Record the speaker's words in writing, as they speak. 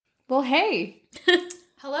Well, hey.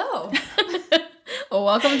 Hello. Well,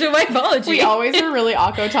 welcome to my apology. We always are really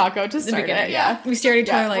awko taco to start it. Yeah. We stare at each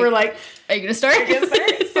other like, we're like, are you going to start?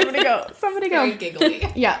 Somebody go. Somebody go. Very giggly.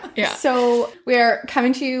 Yeah. So we are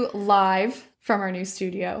coming to you live from our new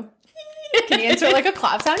studio. Can you answer like a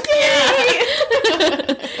clap sound? Yay!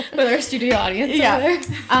 With our studio audience. Yeah.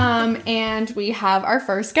 And we have our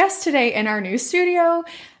first guest today in our new studio.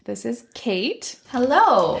 This is Kate.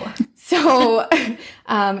 Hello. So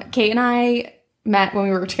Kate and I met when we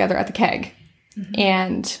were together at the Keg. Mm-hmm.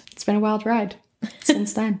 And it's been a wild ride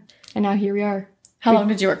since then. And now here we are. How long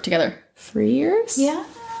did you work together? 3 years? Yeah.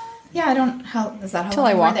 Yeah, I don't... Is that how Till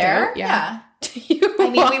long I we were walked there? out, yeah. I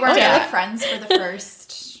mean, we weren't really friends for the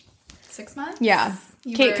first 6 months. Yeah.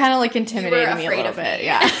 Kate kind of like intimidated me a little bit.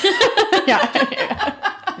 Yeah.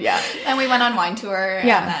 Yeah. And we went on wine tour and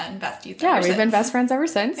then besties. Yeah, we've been best friends ever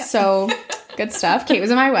since. Yeah. So good stuff. Kate was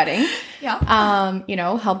at my wedding. Yeah.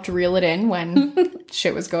 Helped reel it in when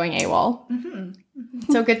shit was going AWOL.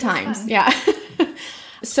 Mm-hmm. So good times. Yeah.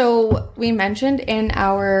 So we mentioned in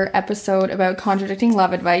our episode about contradicting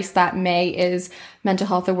love advice that May is Mental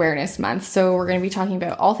Health Awareness Month. So we're going to be talking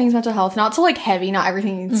about all things mental health, not so like heavy, not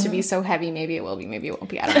everything needs to be so heavy. Maybe it will be, maybe it won't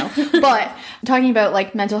be. I don't know. But talking about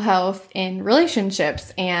like mental health in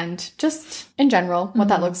relationships and just in general, what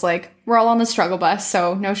that looks like. We're all on the struggle bus,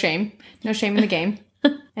 so no shame in the game.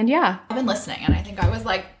 And yeah. I've been listening and I think I was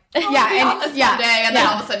like, and then all of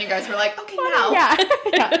a sudden you guys were like, okay, now.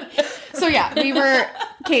 Yeah. So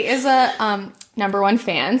Kate is a number one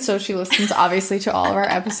fan, so she listens obviously to all of our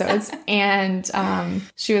episodes, and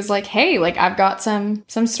she was like, hey, like I've got some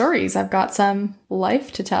stories, I've got some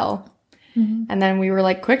life to tell. Mm-hmm. And then we were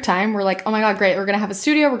like, quick time, we're like, oh my god, great, we're gonna have a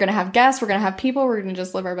studio, we're gonna have guests, we're gonna have people, we're gonna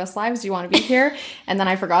just live our best lives. Do you want to be here? And then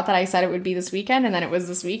I forgot that I said it would be this weekekend, and then it was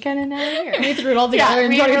this weekend, and now we're here. We threw it all together.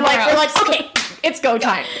 Yeah, we're like, okay, it's go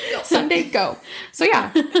time. Sunday, go. So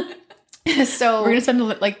yeah. So we're gonna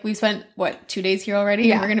spend we spent 2 days here already.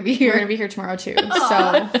 Yeah, and we're gonna be here. We're gonna be here tomorrow too.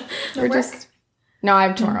 So No, I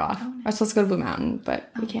have tomorrow off. I was supposed to go to Blue Mountain, but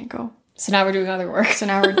we can't go. So now we're doing other work. So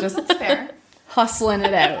now we're just fair. Hustling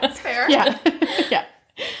it out. That's fair. Yeah.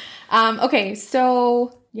 Okay,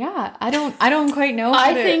 so yeah, I don't quite know.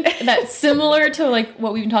 I think that's similar to like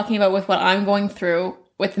what we've been talking about with what I'm going through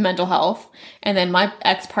with mental health, and then my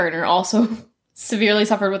ex-partner also severely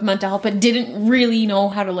suffered with mental health, but didn't really know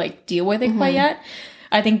how to like deal with it quite yet.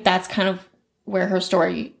 I think that's kind of where her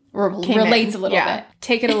story relates a little bit.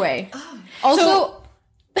 Take it away. Also,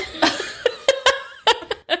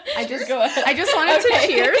 I just wanted to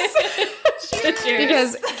cheers. Cheers.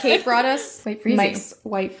 Because Kate brought us Mike's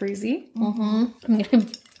White Freezy.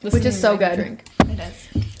 Which is so good. Drink. It is.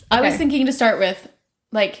 I was thinking to start with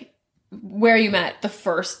like where you met the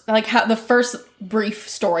first, like how the first brief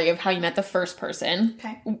story of how you met the first person,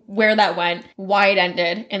 where that went, why it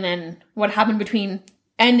ended, and then what happened between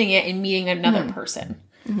ending it and meeting another person.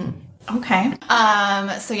 Mm-hmm. Okay.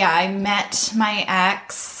 So yeah, I met my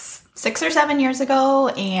ex 6 or 7 years ago,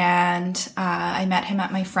 and I met him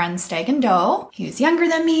at my friend's Stag and Doe. He was younger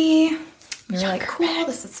than me. We were like, cool,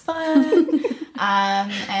 this is fun.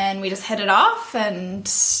 And we just hit it off and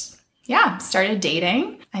started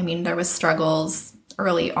dating. I mean, there was struggles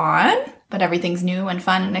early on, but everything's new and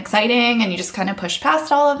fun and exciting, and you just kind of push past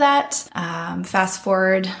all of that. Fast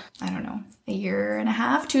forward, I don't know, 1.5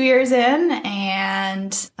 years, 2 years in,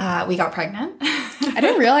 and we got pregnant. I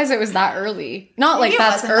didn't realize it was that early. Not maybe like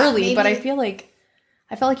that's early, but I felt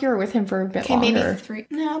like you were with him for a bit longer.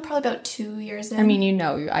 Probably about 2 years in. I mean,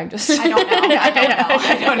 I don't know.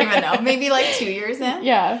 I don't even know. Maybe like 2 years in.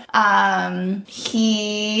 Yeah.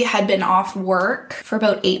 He had been off work for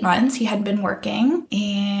about 8 months. He hadn't been working,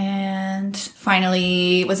 and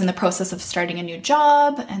finally was in the process of starting a new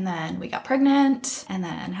job, and then we got pregnant, and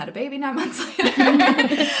then had a baby 9 months later.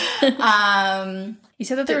 You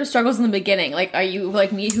said that there were struggles in the beginning. Like, are you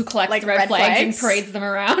like me who collects like the red flags and parades them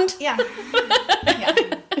around? Yeah.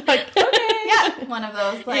 Like, okay. Yeah. One of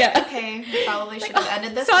those, okay, probably should have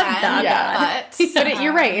ended this then. But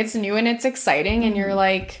you're right. It's new and it's exciting, and you're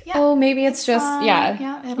like, oh, maybe it's just,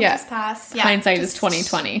 it'll just pass. Yeah. Hindsight is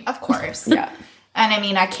 20/20. Of course. Yeah. And I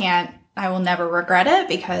mean, I will never regret it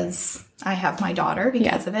because I have my daughter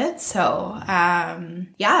because of it. So,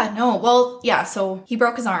 so he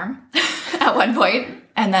broke his arm at one point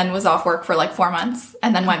and then was off work for like 4 months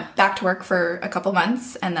and then went back to work for a couple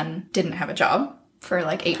months and then didn't have a job for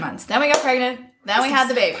like 8 months. Then we got pregnant. Then we had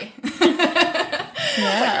the baby.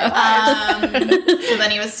 So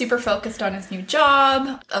then he was super focused on his new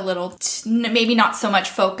job, a little, maybe not so much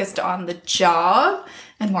focused on the job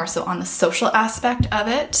and more so on the social aspect of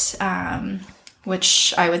it.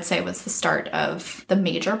 which I would say was the start of the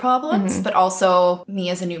major problems, but also me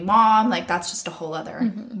as a new mom, like that's just a whole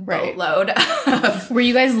other boatload of. Were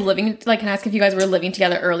you guys living, like, can I ask if you guys were living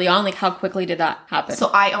together early on? Like, how quickly did that happen? So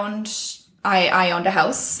I owned a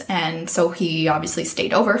house, and so he obviously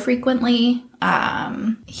stayed over frequently.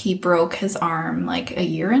 He broke his arm like a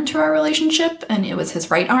year into our relationship, and it was his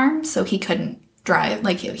right arm, so he couldn't drive.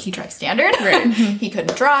 Like, he drives standard. Right. He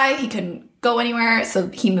couldn't drive. He couldn't go anywhere, so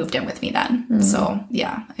he moved in with me then. So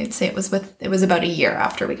yeah, I'd say it was about a year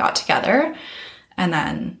after we got together, and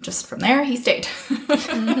then just from there he stayed.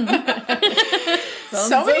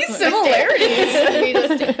 So many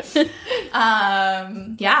similarities.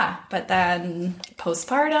 Yeah, but then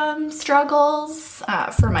postpartum struggles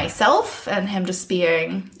for myself, and him just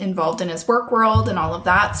being involved in his work world and all of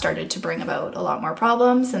that started to bring about a lot more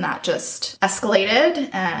problems, and that just escalated.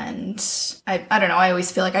 And I don't know, I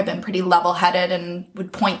always feel like I've been pretty level-headed and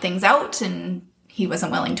would point things out, and he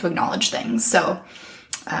wasn't willing to acknowledge things. So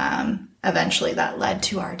eventually that led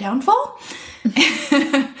to our downfall.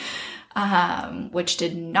 Which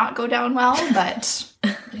did not go down well, but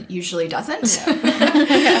it usually doesn't.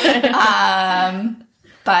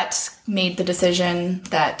 But made the decision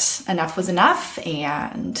that enough was enough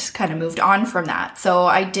and kind of moved on from that. So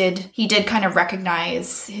he did kind of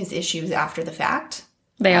recognize his issues after the fact.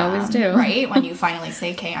 They always do. Right? When you finally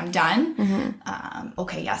say, okay, I'm done.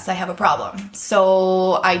 Okay, yes, I have a problem.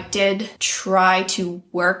 So I did try to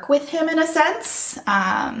work with him in a sense,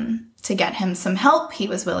 to get him some help. He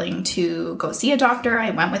was willing to go see a doctor. I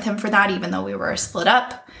went with him for that, even though we were split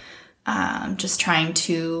up. Just trying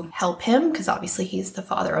to help him, because obviously he's the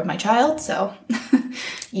father of my child. So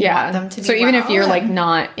you want them to be so even if you're like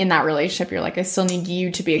not in that relationship, you're like, I still need you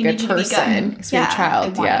to be a good person. Because your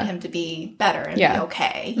child. I wanted him to be better and be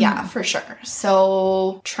okay. Yeah, for sure.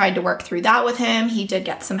 So tried to work through that with him. He did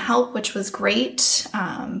get some help, which was great.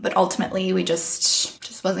 But ultimately we just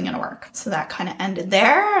wasn't going to work. So that kind of ended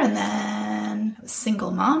there. And then I was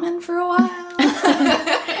single momming for a while.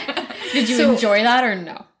 Did you enjoy that or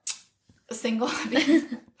no? Single?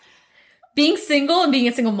 Being single and being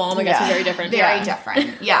a single mom, I guess, is very different. Very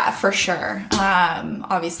different. Yeah, for sure.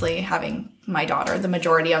 Obviously, having my daughter the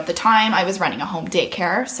majority of the time, I was running a home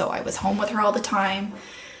daycare, so I was home with her all the time.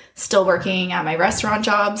 Still working at my restaurant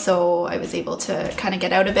job, so I was able to kind of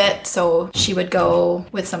get out a bit. So she would go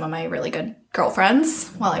with some of my really good girlfriends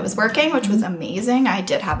while I was working, which was amazing. I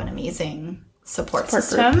did have an amazing support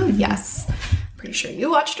system. Yes. Pretty sure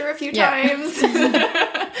you watched her a few times.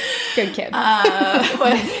 Good kid.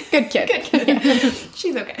 Good kid. Good kid. Yeah.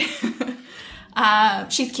 She's okay.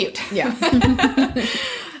 She's cute. Yeah.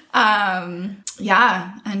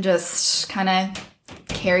 Yeah, and just kind of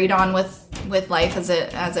carried on with life as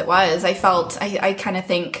it was. I kind of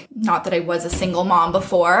think, not that I was a single mom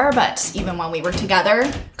before, but even when we were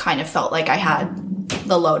together, kind of felt like I had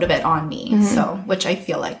the load of it on me. So, which I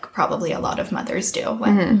feel like probably a lot of mothers do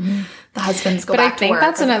when the husbands go back to work. But I think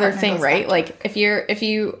that's another thing, right? Like if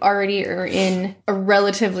you already are in a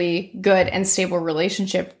relatively good and stable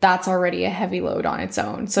relationship, that's already a heavy load on its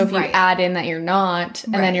own. So if you add in that you're not,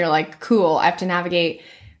 and then you're like, cool, I have to navigate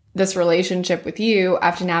this relationship with you, I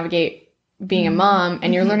have to navigate being a mom,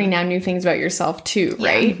 and you're learning now new things about yourself too,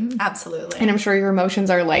 right? Absolutely. And I'm sure your emotions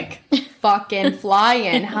are like fucking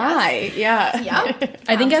flying high. Yeah.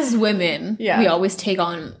 I think as women, we always take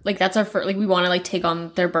on, like, that's our first, like, we want to like take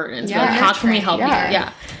on their burdens. Yeah. Like, how can we help you?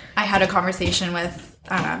 Yeah. I had a conversation with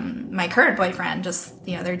my current boyfriend just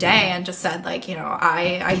the other day, and just said, like, you know,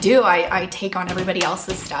 I take on everybody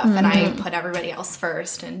else's stuff, and I put everybody else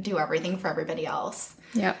first and do everything for everybody else.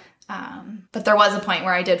 Yeah. But there was a point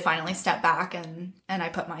where I did finally step back and I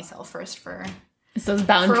put myself first for those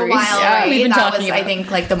boundaries. For a while, right? We've been that talking was, about. I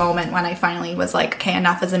think, like the moment when I finally was like, okay,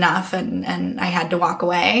 enough is enough, and I had to walk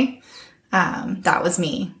away. That was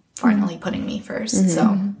me finally putting me first.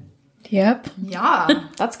 So, yep. Yeah.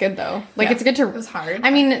 That's good though. Like it's good to. It was hard. I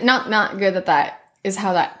mean, not good that is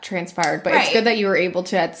how that transpired, but it's good that you were able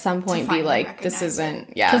to at some point be like, this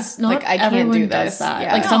isn't. Yeah. Because not like I can't everyone do does this. that.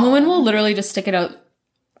 Yeah. Like some women will literally just stick it out.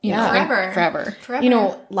 You know, Forever. You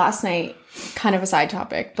know, last night, kind of a side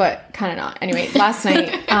topic, but kind of not. Anyway, last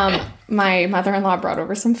night, my mother-in-law brought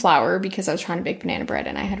over some flour because I was trying to bake banana bread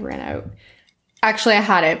and I had ran out. Actually, I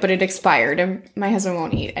had it, but it expired, and my husband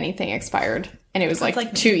won't eat anything expired. And it was like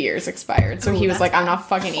like 2 years expired. So he was like, I'm not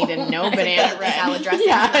fucking eating no banana bread. Salad dressing in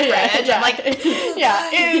the fridge. Yeah. I'm like, Yeah,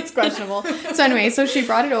 it's questionable. So anyway, so she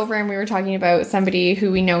brought it over and we were talking about somebody who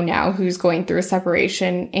we know now who's going through a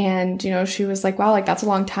separation. And, you know, she was like, wow, like that's a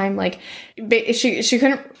long time. Like she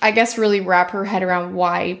couldn't, I guess, really wrap her head around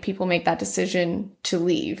why people make that decision to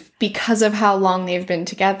leave because of how long they've been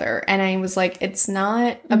together. And I was like, it's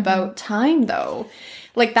not about time though.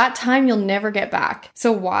 Like that time you'll never get back.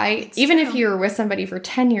 So why, even if you're with somebody for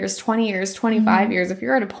 10 years, 20 years, 25 years, if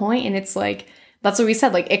you're at a point and it's like, that's what we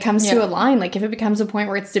said, like it comes to a line, like if it becomes a point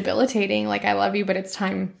where it's debilitating, like I love you, but it's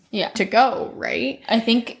time to go, right? I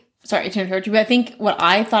think, sorry to interrupt you, but I think what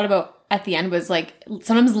I thought about at the end was like,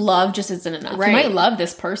 sometimes love just isn't enough. Right. You might love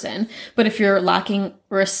this person, but if you're lacking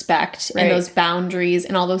respect and those boundaries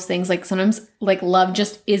and all those things, like sometimes like love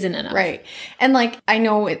just isn't enough. Right. And like, I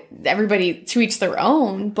know everybody to each their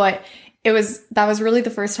own, but that was really the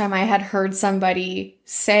first time I had heard somebody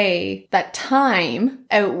say that time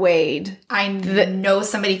outweighed. I know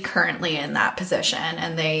somebody currently in that position,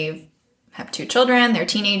 and they have 2 children. They're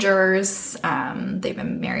teenagers. They've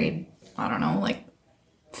been married, I don't know, like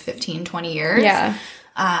 15, 20 years. Yeah.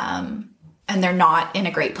 And they're not in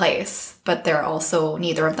a great place, but they're also,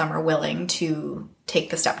 neither of them are willing to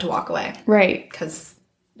take the step to walk away. Right. Because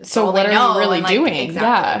so what are you really doing?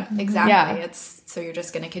 Exactly. Yeah. So you're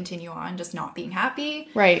just going to continue on just not being happy.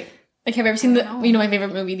 Right. Like, have you ever seen my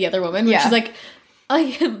favorite movie, The Other Woman? Which is like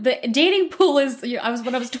the dating pool is,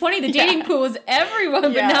 when I was 20, the dating pool was everyone,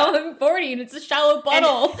 but now I'm 40 and it's a shallow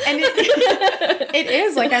puddle. And it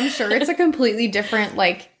is, like, I'm sure it's a completely different,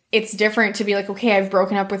 like, it's different to be like, okay, I've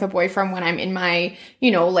broken up with a boyfriend when I'm in my,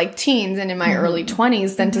 you know, like teens and in my early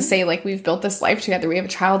 20s than to say, like, we've built this life together. We have a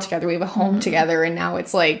child together. We have a home together. And now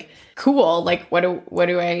it's like, cool. Like, what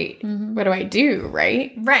do I do?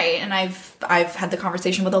 Right. Right. And I've had the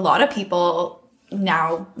conversation with a lot of people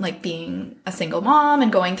now, like being a single mom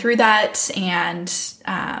and going through that and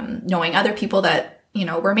knowing other people that, you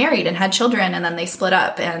know, were married and had children and then they split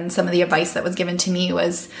up. And some of the advice that was given to me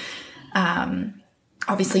was,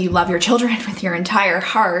 obviously you love your children with your entire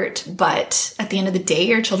heart, but at the end of the day,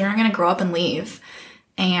 your children are going to grow up and leave.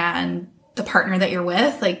 And the partner that you're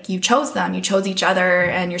with, like, you chose them, you chose each other,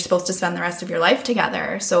 and you're supposed to spend the rest of your life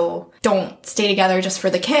together. So don't stay together just for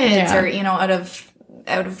the kids or, you know, out of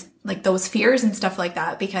like those fears and stuff like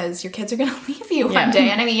that, because your kids are going to leave you one day.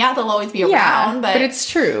 And I mean, they'll always be around, but it's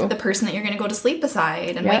true. The person that you're going to go to sleep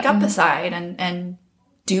beside and wake up beside and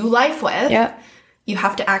do life with, you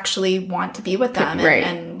have to actually want to be with them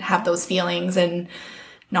and have those feelings and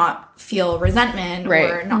not feel resentment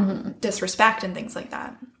or not disrespect and things like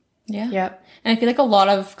that. Yeah. Yep. And I feel like a lot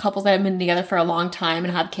of couples that have been together for a long time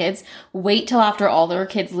and have kids wait till after all their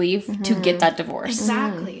kids leave to get that divorce.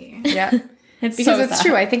 Exactly. Yeah. Because it's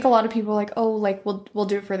true. I think a lot of people are like, oh, like we'll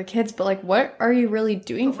do it for the kids, but like, what are you really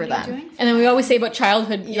doing for them? And then we always say about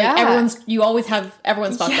childhood, like you always have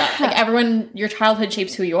everyone's fucked up. Like your childhood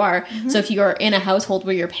shapes who you are. So if you are in a household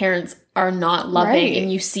where your parents are not loving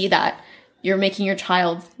and you see that, you're making your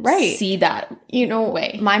child see that, you know,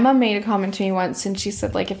 way. My mom made a comment to me once and she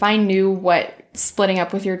said, like, if I knew what splitting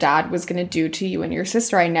up with your dad was going to do to you and your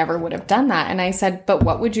sister, I never would have done that. And I said, but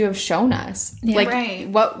what would you have shown us? Yeah,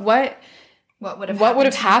 like, what would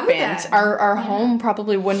have happened? Our home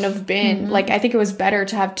probably wouldn't have been like, I think it was better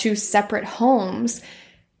to have 2 separate homes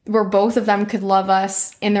where both of them could love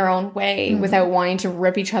us in their own way without wanting to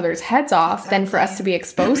rip each other's heads off than for us to be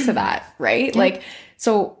exposed to that. Right. Like,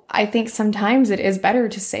 so I think sometimes it is better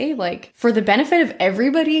to say, like, for the benefit of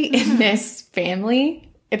everybody in this family,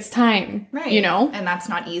 it's time, you know? And that's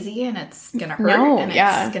not easy, and it's going to hurt, and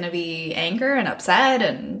it's going to be anger and upset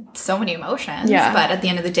and so many emotions. Yeah. But at the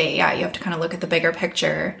end of the day, you have to kind of look at the bigger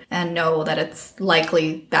picture and know that it's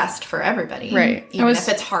likely best for everybody. Right. Even if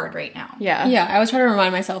it's hard right now. Yeah. Yeah. I was trying to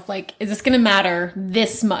remind myself, like, is this going to matter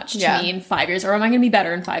this much to me in 5 years, or am I going to be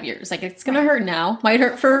better in 5 years? Like, it's going to hurt now. Might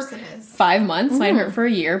hurt for 5 months, might hurt for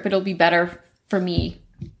a year, but it'll be better for me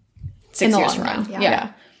 6 years from now.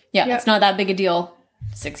 Yeah. It's not that big a deal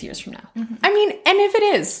 6 years from now. I mean, and if it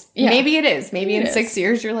is, maybe it is. Maybe in 6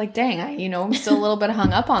 years you're like, dang, I'm still a little bit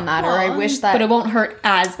hung up on that, or I wish that. But it won't hurt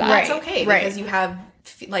as bad. That's okay, because you have,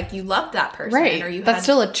 like, you loved that person. Right. Or you That's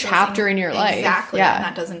still a chapter in your life. Exactly. Yeah. And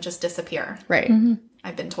that doesn't just disappear. Right.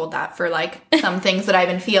 I've been told that for, like, some things that I've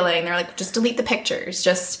been feeling. They're like, just delete the pictures.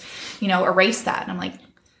 Just, erase that. And I'm like,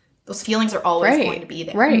 those feelings are always going to be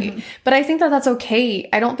there. Right. But I think that that's okay.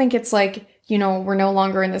 I don't think it's like, we're no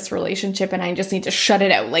longer in this relationship and I just need to shut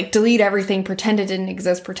it out. Like, delete everything, pretend it didn't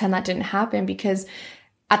exist, pretend that didn't happen. Because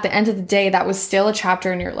at the end of the day, that was still a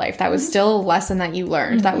chapter in your life. That was still a lesson that you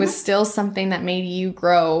learned. That was still something that made you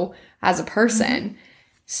grow as a person.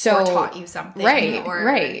 So or taught you something. Right, or,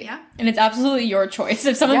 right. Yeah. And it's absolutely your choice.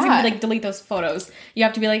 If someone's Yeah. gonna like delete those photos, you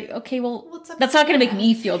have to be like, okay, well, Well, it's up that's to not gonna you. make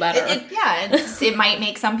me feel better. It might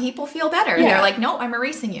make some people feel better. Yeah. They're like, no, I'm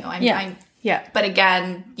erasing you. I'm yeah. But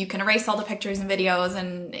again, you can erase all the pictures and videos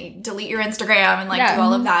and delete your Instagram and like do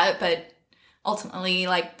all of that. But ultimately,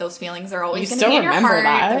 like those feelings are always You going to still be in your remember heart.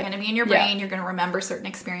 that. They're going to be in your brain. Yeah. You're going to remember certain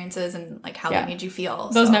experiences and like how they made you feel.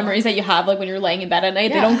 Those So- memories that you have, like when you're laying in bed at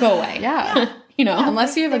night, Yeah. they don't go away. Yeah. You know?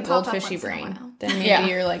 Unless you have a They pop up goldfishy once in a brain, while. then maybe Yeah.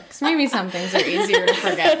 you're like, maybe some things are easier to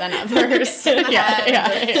forget than others.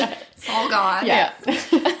 yeah. It's all gone. Yeah.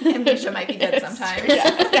 Amnesia might be good sometimes.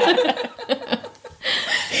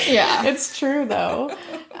 Yeah. It's true though.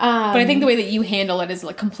 But I think the way that you handle it is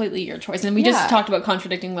like completely your choice. And we just Yeah. talked about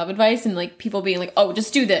contradicting love advice and like people being like, oh,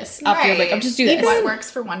 just do this after your breakup. Just do this. What works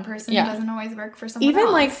for one person Yeah. doesn't always work for someone Even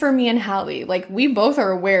else. like for me and Hallie, like we both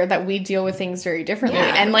are aware that we deal with things very differently.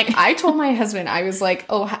 Yeah. And like I told my husband, I was like,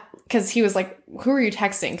 oh, because he was like, who are you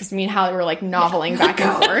texting? Because me and Hallie were like noveling back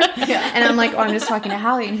and forth. And I'm like, oh, I'm just talking to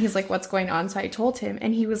Hallie. And he's like, what's going on? So I told him.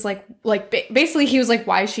 And he was like basically he was like,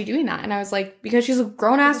 why is she doing that? And I was like, because she's a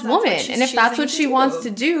grown ass Because that's what woman. she's And if that's what choosing she to wants do. to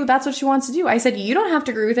do, that's what she wants to do. I said, you don't have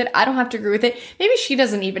to agree with it. I don't have to agree with it. Maybe she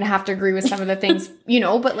doesn't even have to agree with some of the things,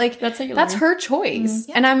 but like That's how you that's learn. her choice.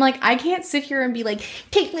 And I'm like, I can't sit here and be like,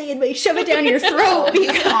 take my advice, shove it down your throat.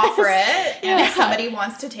 You can offer it, and Yeah. if somebody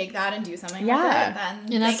wants to take that and do something Yeah. with it,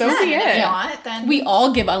 then And that's they so can. be And if it. not, then We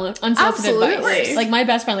all give unsolicited Absolutely. advice. Like my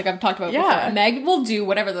best friend, like I've talked about Yeah. before, Meg will do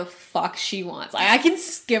whatever the fuck she wants. I can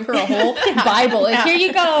give her a whole Bible. Like, here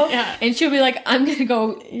you go. Yeah. And she'll be like, I'm going to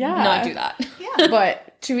go Yeah. not do that. yeah.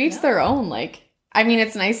 But to each their own. Like, I mean,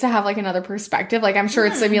 it's nice to have like another perspective. Like, I'm sure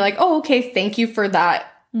it's gonna be like, oh, okay, thank you for that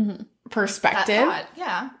That perspective. thought,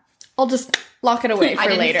 yeah. I'll just lock it away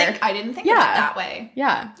for later. I didn't think Yeah. of it that way.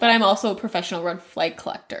 Yeah. But I'm also a professional red flag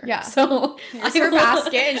collector. Yeah. So Here's her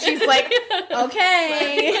basket, and she's like,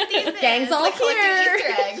 okay, gang's all Like collecting here.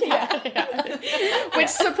 Easter eggs. Which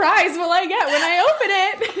surprise will I get when I open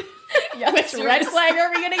it? Which red flag are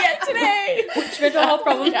we gonna get today? which mental health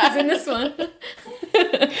problem is in this one?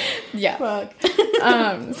 Yeah. Fuck.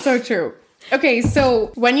 So true. Okay,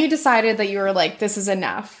 so when you decided that you were like, this is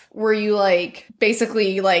enough, were you like,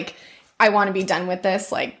 basically like, I want to be done with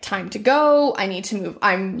this, like, time to go, I need to move,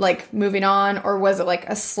 I'm like moving on, or was it like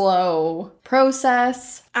a slow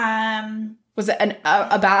process? Was it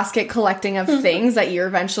a basket collecting of things that you're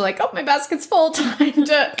eventually like, oh, my basket's full, time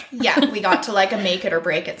to... Yeah, we got to like a make it or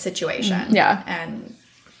break it situation. Yeah. And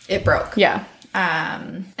it broke. Yeah.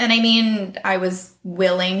 And I mean, I was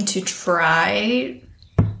willing to try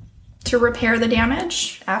to repair the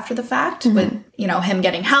damage after the fact with, him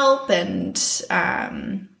getting help and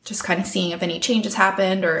just kind of seeing if any changes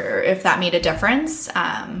happened or if that made a difference.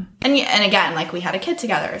 And again, like we had a kid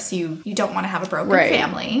together, so you don't want to have a broken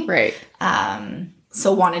family. Right.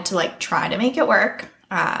 So wanted to like try to make it work.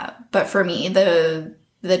 But for me, the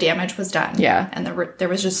damage was done. Yeah. And there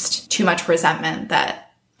was just too much resentment that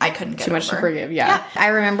I couldn't get Too much to over. forgive, yeah. I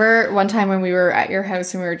remember one time when we were at your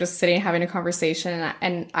house and we were just sitting having a conversation,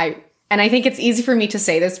 and I think it's easy for me to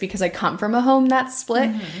say this because I come from a home that's split,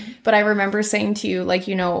 but I remember saying to you, like,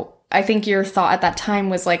 I think your thought at that time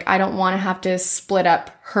was like, I don't want to have to split up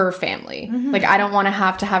her family. Like, I don't want to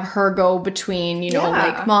have her go between,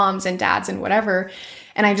 like moms and dads and whatever.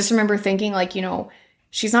 And I just remember thinking like,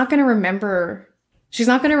 she's not going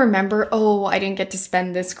to remember, oh, I didn't get to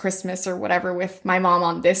spend this Christmas or whatever with my mom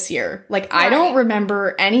on this year. Like, I don't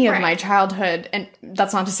remember any of my childhood, and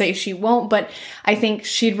that's not to say she won't, but I think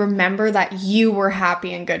she'd remember that you were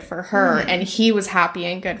happy and good for her, and he was happy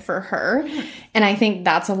and good for her. And I think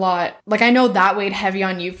that's a lot. Like, I know that weighed heavy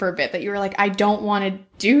on you for a bit, that you were like, I don't want to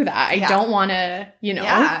do that. I don't want to,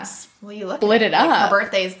 Yeah. Well, you look split at it up. Like, her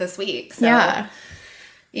birthday's this week. So Yeah.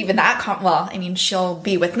 even that, she'll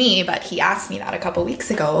be with me, but he asked me that a couple weeks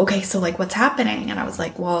ago. Okay, so like what's happening? And I was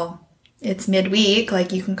like, well, it's midweek.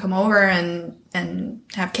 Like you can come over and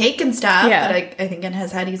have cake and stuff. Yeah. But I think in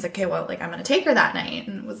his head, he's like, okay, well, like I'm going to take her that night.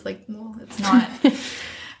 And it was like, well, it's not.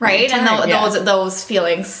 Right. And those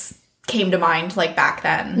feelings came to mind like back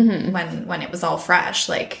then when it was all fresh.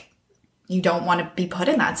 Like, you don't want to be put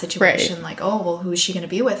in that situation. Like, oh, well, who's she going to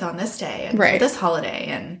be with on this day and for this holiday?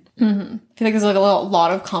 And I feel like there's like a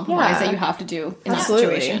lot of compromise that you have to do in that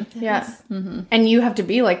situation. Yeah. And you have to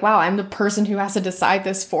be like, wow, I'm the person who has to decide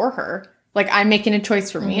this for her. Like, I'm making a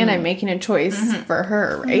choice for me and I'm making a choice for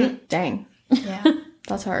her, right? Dang. yeah.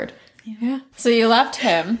 That's hard. Yeah. So you left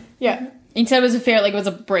him. Yeah. You said it was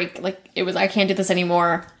a break. Like, it was, I can't do this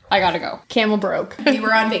anymore. I gotta go. Camel broke. We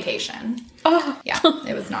were on vacation. Oh. Yeah,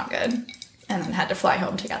 it was not good. And then had to fly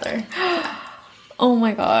home together. Oh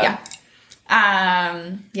my god.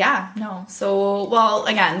 Yeah. No. So, well,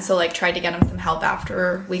 again, so like tried to get him some help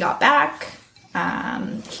after we got back.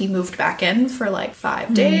 He moved back in for like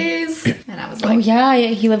 5 days. And I was like, Oh yeah,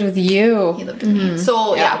 he lived with you. he lived with me.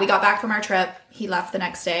 So yeah, we got back from our trip. He left the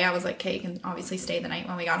next day. I was like, okay, you can obviously stay the night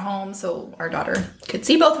when we got home so our daughter could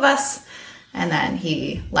see both of us. And then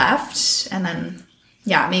he left. And then,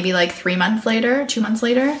 yeah, maybe like 2 months later,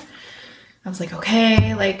 I was like,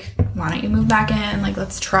 okay, like, why don't you move back in? Like,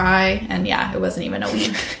 let's try. And yeah, it wasn't even a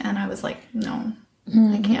week. And I was like, no,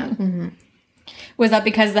 I can't. Was that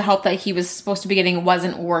because the help that he was supposed to be getting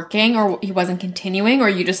wasn't working, or he wasn't continuing, or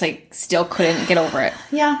you just like still couldn't get over it?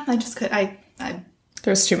 Yeah, I just could.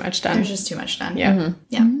 There's too much done. There's just too much done. Yeah.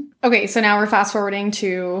 Yeah. Okay, so now we're fast forwarding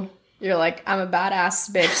to you're like, I'm a badass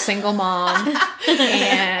bitch, single mom. I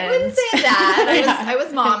And wouldn't say that. I was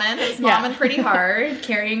momming. I was momming pretty hard,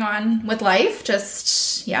 carrying on with life.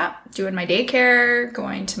 Just, yeah, doing my daycare,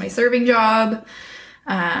 going to my serving job.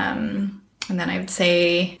 And then I would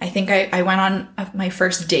say, I think I went on my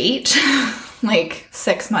first date like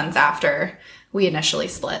 6 months after we initially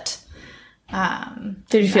split.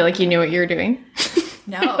 did you feel like you knew what you were doing?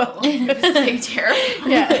 No, it was like terrible.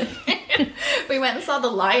 Yeah. We went and saw The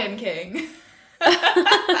Lion King.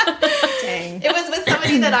 Dang. It was with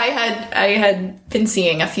somebody that I had been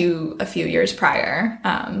seeing a few years prior.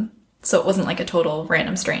 So it wasn't like a total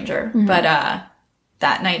random stranger. But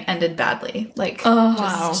that night ended badly. Like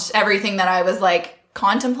just everything that I was like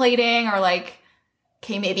contemplating or like,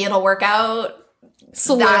 okay, maybe it'll work out.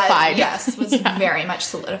 Solidified. That, yes, was very much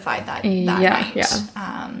solidified that night.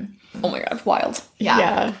 Yeah. Oh my god, wild. Yeah.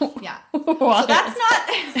 Yeah. Yeah. So that's not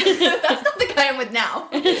the guy I'm with now.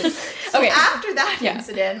 So Okay. after that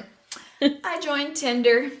incident, I joined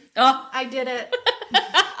Tinder. Oh, I did it.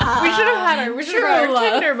 We should have had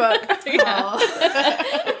our Tinder book.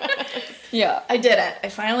 yeah. I did it. I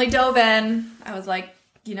finally dove in. I was like,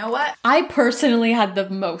 you know what? I personally had the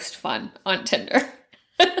most fun on Tinder.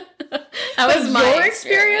 That was my your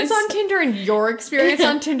experience on Tinder and your experience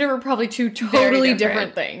on Tinder were probably two totally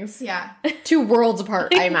different things. Yeah. 2 worlds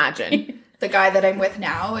apart, I imagine. The guy that I'm with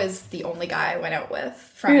now is the only guy I went out with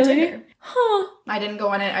from Really? Tinder. Huh. I didn't go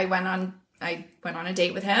on it. I went on a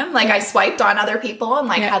date with him. Like I swiped on other people and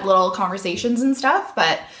like had little conversations and stuff,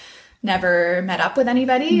 but never met up with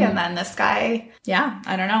anybody. And then this guy, yeah,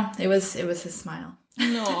 I don't know. It was his smile.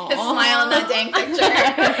 No. His smile in that dang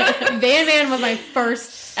picture. Van Man was my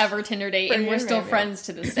first ever Tinder date, and we're still Van Man. friends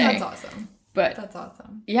to this day. That's awesome. But That's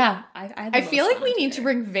awesome. yeah, I had the I feel most like fun we on need to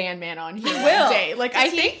Tinder. bring Van Man on here will. one day. Like, I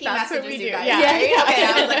He think that's what messages we you do. guys, Yeah. right? Okay,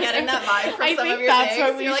 I was like getting that vibe from I some think of your that's things.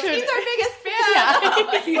 what we You're like, should- he's our biggest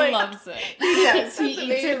fan. He like- loves it. Yes, he It's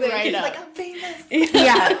eats it amazing. right He's up. like, I'm famous.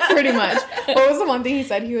 Yeah, pretty much. What was the one thing he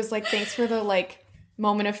said? He was like, thanks for the, like,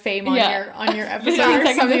 moment of fame on your episode 15 or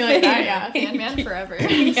seconds something of like that. fame. Yeah. Fan man forever.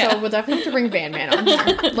 So we'll definitely have to bring Van Man on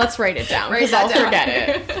here. Let's write it down Write because that I'll down. forget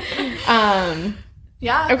it.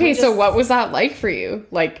 Yeah. Okay, we so just- what was that like for you?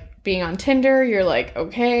 Like being on Tinder, you're like,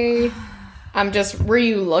 okay, were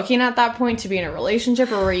you looking at that point to be in a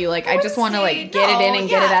relationship, or were you like, I just want to like get it in and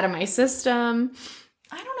get it out of my system?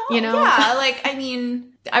 I don't know. You know? Yeah. Like, I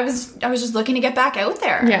mean, I was just looking to get back out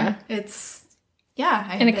there. Yeah.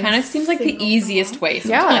 And it kind of seems like the easiest way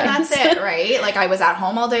sometimes. Yeah. And that's it, right? Like I was at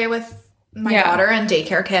home all day with my daughter and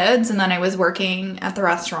daycare kids, and then I was working at the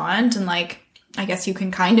restaurant, and like I guess you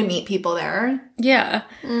can kind of meet people there, Yeah.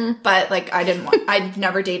 but like I'd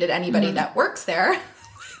never dated anybody that works there,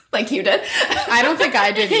 like you did. I don't think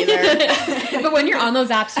I did either. But when you're on those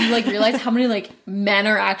apps, you like realize how many like men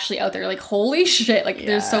are actually out there. Like, holy shit, like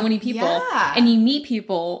there's so many people. Yeah. And you meet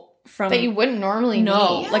people from That you wouldn't normally meet.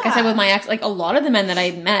 like I said with my ex, like a lot of the men that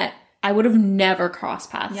I met, I would have never crossed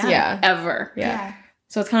paths with, Yeah. ever. Yeah.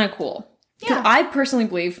 So it's kind of cool. Because Yeah. I personally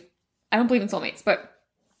believe, I don't believe in soulmates, but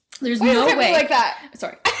there's Why no look at me way. like that.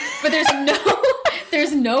 Sorry. But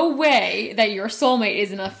there's no way that your soulmate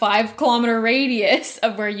is in a 5-kilometer radius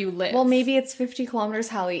of where you live. Well, maybe it's 50 kilometers,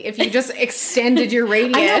 Hallie. If you just extended your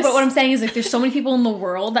radius. I know, but what I'm saying is like there's so many people in the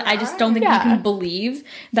world that I just don't think you can believe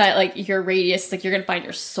that like your radius, like you're gonna find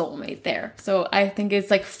your soulmate there. So I think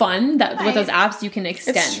it's like fun that with those apps you can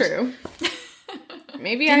extend. It's true.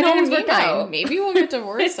 Maybe Didn't I didn't always meet work mine. out. Maybe we'll get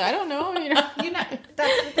divorced. I don't know. You know. You know,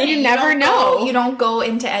 that's the thing. You never don't know. You don't go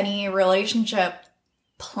into any relationship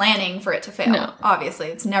planning for it to fail. No. Obviously,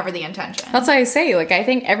 it's never the intention. That's why I say, like, I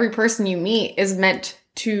think every person you meet is meant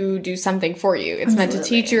to do something for you. It's meant to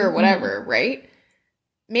teach you or whatever, right?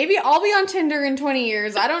 maybe I'll be on Tinder in 20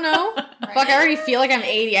 years. I don't know. Fuck, I already feel like I'm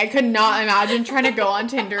 80. I could not imagine trying to go on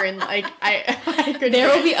Tinder and like I could. There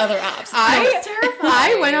will be other apps.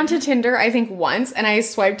 I went onto Tinder I think once and I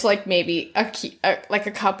swiped like maybe like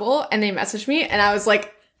a couple and they messaged me and I was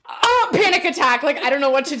like, oh, panic attack. Like, I don't know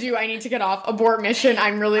what to do. I need to get off. Abort mission.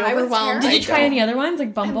 I'm really overwhelmed. Did you try any other ones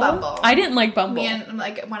like Bumble? I didn't like Bumble. Me and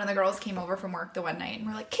like one of the girls came over from work the one night and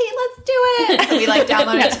we're like, Kate, let's do it. So we like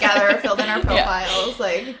downloaded it together, filled in our profiles.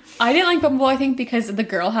 Like, I didn't like Bumble, I think, because the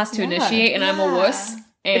girl has to initiate and I'm a wuss. And,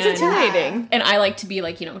 it's intimidating. And I like to be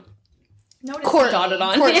like, court dotted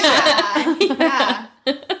on. Yeah.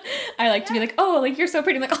 I like to be like, oh, like, you're so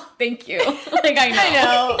pretty. I'm like, oh, thank you. Like, I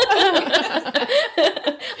know.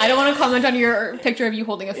 I don't want to comment on your picture of you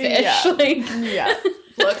holding a fish. Yeah. Like,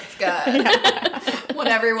 Looks good. What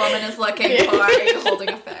every woman is looking for, you holding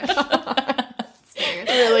a fish. It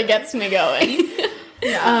really gets me going.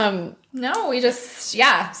 No, we just,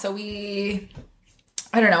 so I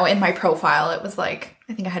don't know, in my profile, it was like,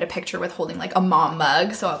 I think I had a picture with holding like a mom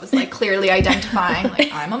mug. So I was like clearly identifying,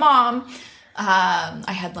 like, I'm a mom.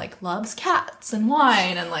 I had like loves cats and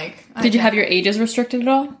wine and like. Did you have your ages restricted at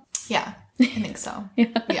all? Yeah, I think so.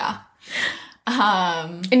 Yeah.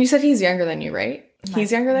 And you said he's younger than you, right?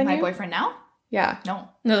 He's younger than you? My boyfriend now? Yeah. No,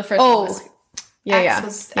 the first one was.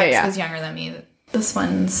 X was younger than me. This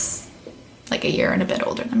one's like a year and a bit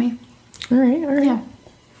older than me. All right. Yeah.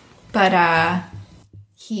 But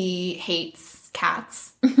he hates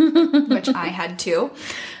cats, which I had too.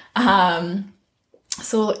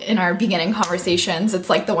 So in our beginning conversations, it's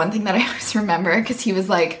like the one thing that I always remember because he was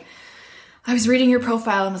like, I was reading your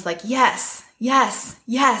profile and was like, yes.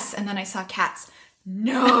 And then I saw cats.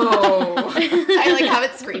 No. I like have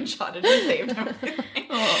it screenshotted and saved everything.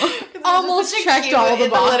 Almost checked all the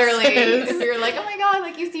boxes. Literally. You're like, oh my God,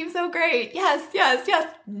 like you seem so great. Yes.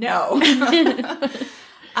 No.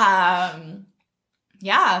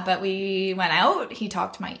 Yeah, but we went out. He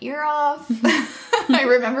talked my ear off. I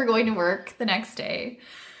remember going to work the next day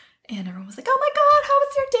and everyone was like, oh my God, how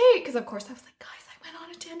was your date? Because of course I was like, guys, I went on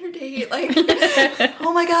a Tinder date. Like,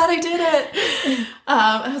 oh my God, I did it. And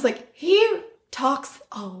I was like, he talks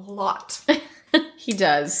a lot. He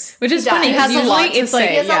does. Which is funny. He has a lot to say.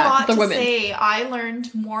 He has a lot the to women. say. I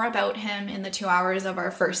learned more about him in the 2 hours of our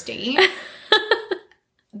first date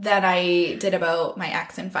than I did about my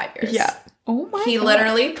ex in 5 years. Yeah. Oh my He God.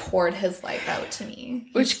 literally poured his life out to me.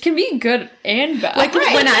 Which can be good and bad. Like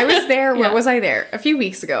when I was there, where was I there? A few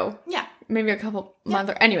weeks ago. Yeah. Maybe a couple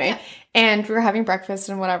months. Anyway. And we were having breakfast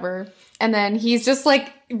and whatever. And then he's just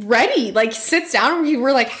like ready, like sits down and we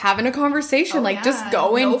were like having a conversation, just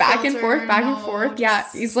going back and forth. Yeah.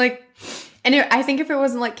 He's like, and I think if it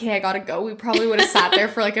wasn't like, okay, I gotta go, we probably would have sat there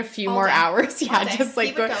for like a few more hours. Yeah. Just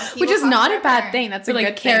like, which is not a bad thing. That's a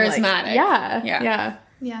good thing. Charismatic.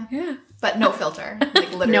 Yeah. But no filter.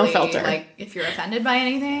 Like literally. No filter. Like if you're offended by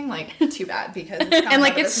anything, like too bad because it's and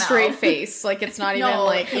like out of it's his straight mouth. face. Like it's not even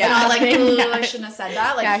like, it's not like, ooh, I shouldn't have said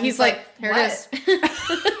that. Like yeah, he's like, here what? it is.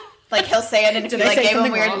 Like he'll say it and if you like gave him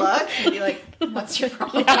a weird wrong? look, he'd be like, what's your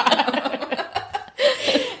problem?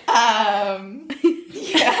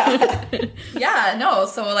 Yeah, no.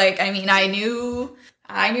 So like, I mean, I knew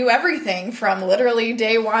everything from literally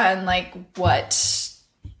day one, like what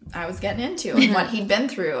I was getting into and what he'd been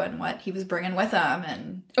through and what he was bringing with him.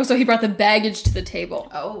 And so he brought the baggage to the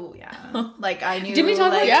table. oh yeah, like I knew. Did we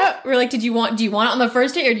talk like, about that? We're like, do you want it on the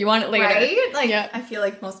first date or do you want it later? right? Like I feel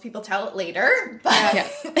like most people tell it later,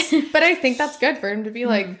 but But I think that's good for him to be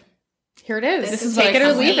like, here it is. This is take it or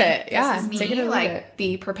what leave me. it. Yeah. This is me. Take it or leave like it.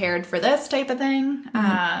 be prepared for this type of thing.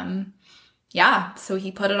 Yeah. So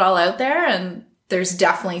he put it all out there and there's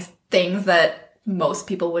definitely things that most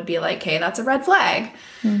people would be like, hey, that's a red flag.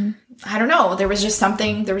 I don't know. There was just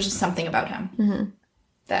something about him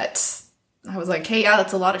that I was like, hey, yeah,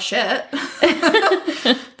 that's a lot of shit.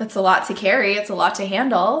 That's a lot to carry. It's a lot to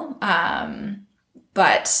handle.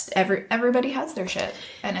 But everybody has their shit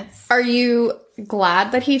and it's. Are you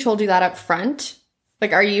glad that he told you that up front?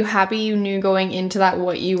 Like, are you happy you knew going into that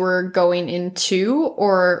what you were going into?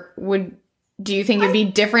 Or do you think it'd be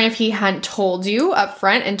different if he hadn't told you up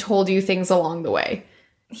front and told you things along the way?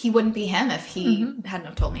 He wouldn't be him if he hadn't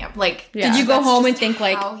have told me up. Like, Did you go that's home just and think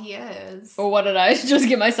like, how he is? or what did I just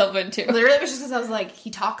get myself into? Literally, it was just because I was like,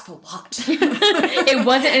 he talks a lot. It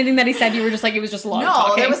wasn't anything that he said. You were just like, it was just a lot of No,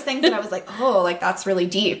 talking. there was things that I was like, oh, like that's really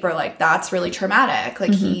deep, or like that's really traumatic.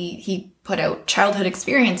 Like he put out childhood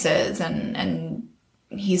experiences, and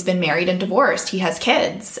he's been married and divorced. He has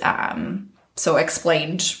kids, so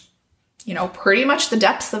explained, pretty much the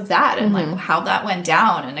depths of that and like how that went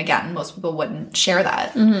down. And again, most people wouldn't share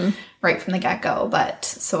that right from the get go. But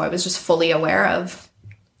so I was just fully aware of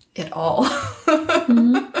it all.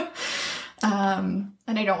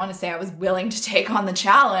 And I don't want to say I was willing to take on the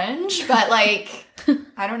challenge, but like,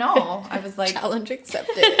 I don't know. I was like, Challenge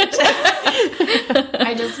accepted.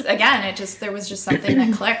 there was just something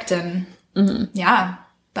that clicked, and yeah.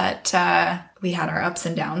 But we had our ups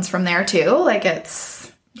and downs from there too. Like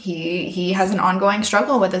he has an ongoing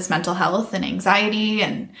struggle with his mental health and anxiety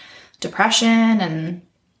and depression, and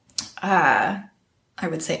I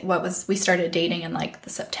would say we started dating in like the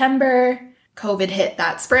September. COVID hit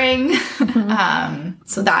that spring.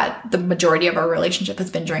 So that the majority of our relationship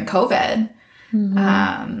has been during COVID,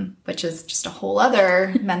 which is just a whole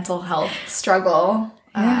other mental health struggle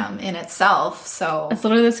in itself. So It's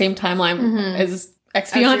literally the same timeline as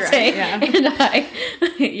ex-fiance Right, and I.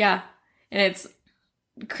 Yeah. And it's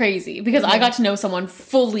crazy because I got to know someone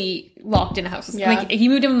fully locked in a house. Yeah. Like, he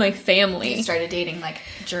moved in with my family. you started dating like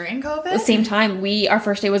during COVID? At the same time, our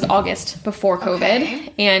first day was August before COVID,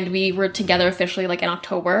 Okay. and we were together officially like in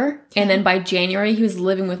October. And then by January, he was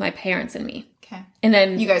living with my parents and me. Okay. And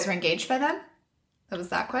then You guys were engaged by then? That was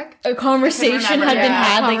that quick? a conversation remember, had been yeah,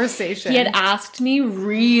 had. conversation. Like, he had asked me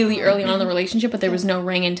really early on in the relationship, but there was no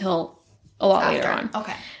ring until a lot later on.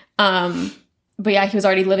 Okay. But yeah, he was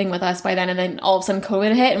already living with us by then, and then all of a sudden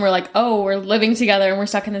COVID hit, and we're like, oh, we're living together, and we're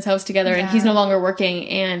stuck in this house together, and he's no longer working,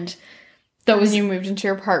 and those When you moved into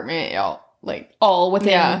your apartment, all within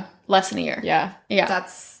Yeah. less than a year. yeah.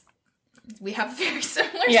 We have a very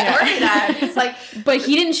similar Yeah. story then. It's like, But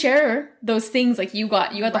he didn't share those things. Like you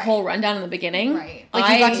got the whole rundown in the beginning. right. Like,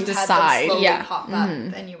 you got to had them decide. slowly Yeah. pop up,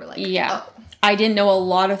 and you were like, Yeah. oh. I didn't know a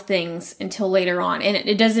lot of things until later on, and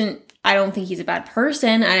it doesn't. I don't think he's a bad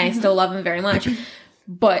person, and I still love him very much.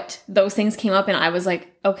 But those things came up, and I was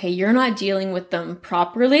like, okay, you're not dealing with them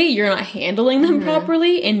properly. You're not handling them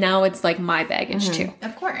properly. And now it's like my baggage too.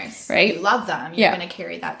 Of course. Right? You love them. You're Yeah. going to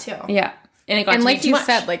carry that too. Yeah. And it got And to be like too you much.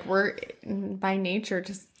 said, like we're by nature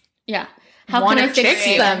just yeah. How want can to I fix fix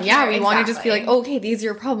it? them. Yeah, we want to just be Exactly. like, okay, these are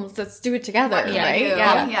your problems. Let's do it together, What can I right? do?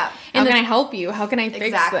 Yeah. Yeah. How can I help you? How can I fix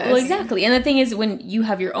Exactly. this? Well, exactly. And the thing is, when you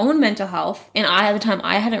have your own mental health, and at the time,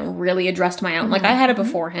 I hadn't really addressed my own. Like, I had it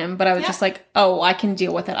before him, but I was just like, oh, I can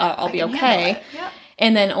deal with it. I'll be can handle okay. it. Yeah.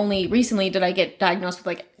 And then only recently did I get diagnosed with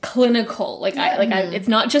like clinical. Like, it's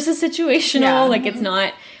not just a situational. Yeah. Like, it's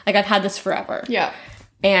not like I've had this forever. Yeah.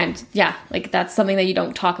 And yeah, like that's something that you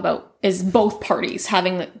don't talk about is both parties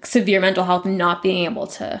having like, severe mental health and not being able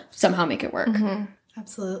to somehow make it work.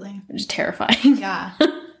 Absolutely. Which is terrifying. Yeah.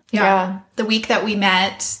 Yeah. The week that we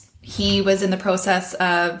met, he was in the process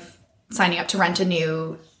of signing up to rent a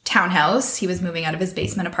new townhouse. He was moving out of his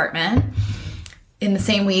basement apartment. In the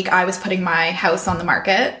same week, I was putting my house on the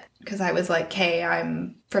market because I was like, hey,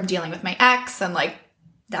 I'm from dealing with my ex and like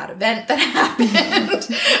that event that happened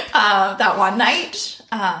that one night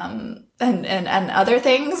and other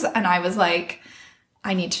things. And I was like,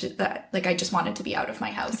 I need to, I just wanted to be out of my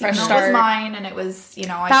house. Fresh Even though it start. was mine and it was, I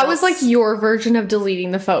That felt- was like your version of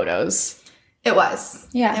deleting the photos. It was.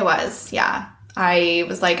 Yeah. It was. Yeah. I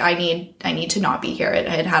was like, I need to not be here. It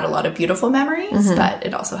had a lot of beautiful memories, but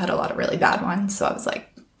it also had a lot of really bad ones. So I was like,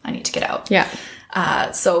 I need to get out. Yeah.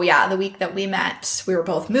 So yeah, the week that we met, we were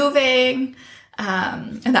both moving.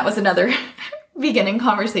 And that was another beginning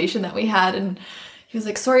conversation that we had. And he was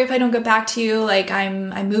like, sorry if I don't get back to you. Like I'm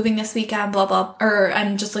moving this weekend, blah, blah, or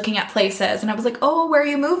I'm just looking at places. And I was like, oh, where are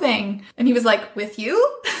you moving? And he was like, with you?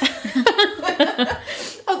 I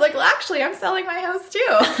was like, well, actually, I'm selling my house too.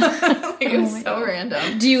 Like, it was so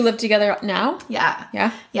random. Do you live together now? Yeah.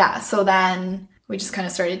 Yeah. Yeah. So then we just kind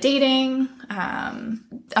of started dating,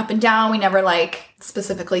 up and down. We never like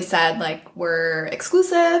specifically said like we're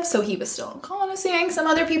exclusive. So he was still kind of seeing some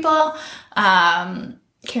other people,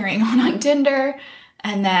 carrying on Tinder.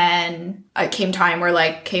 And then it came time where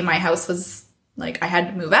like, okay, my house was like, I had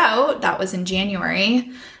to move out. That was in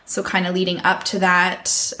January. So kind of leading up to that,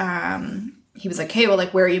 he was like, hey, well,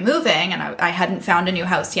 like, where are you moving? And I hadn't found a new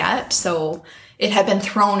house yet. So it had been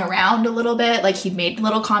thrown around a little bit. Like he'd made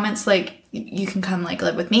little comments like, you can come like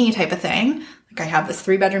live with me type of thing. Like I have this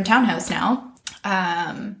 3-bedroom townhouse now.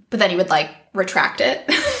 But then he would like retract it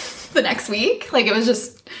the next week. Like it was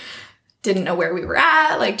just, didn't know where we were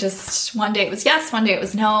at. Like just one day it was yes, one day it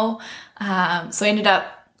was no. So I ended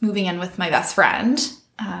up moving in with my best friend,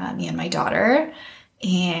 me and my daughter.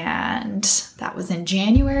 And that was in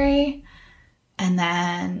January. And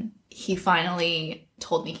then he finally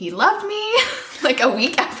told me he loved me. Like a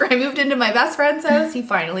week after I moved into my best friend's house, he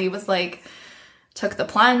finally was like, took the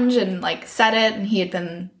plunge and like said it. And he had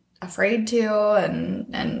been afraid to,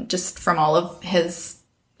 and just from all of his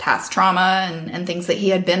past trauma and things that he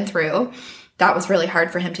had been through, that was really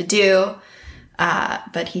hard for him to do.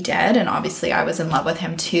 But he did, and obviously I was in love with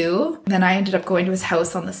him too. Then I ended up going to his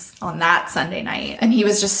house on that Sunday night, and he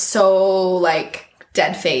was just so like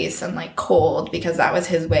dead face and like cold, because that was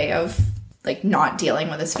his way of like not dealing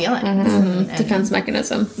with his feelings. And, Defense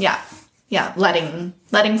mechanism. yeah, letting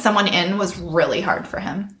someone in was really hard for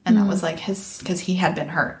him, and that was like because he had been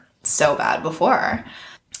hurt so bad before.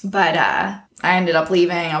 But I ended up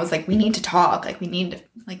leaving. I was like, we need to talk. Like, we need to,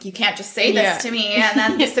 like, you can't just say this to me and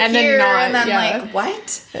then disappear and then like, what?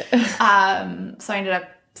 So I ended up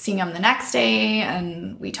seeing him the next day,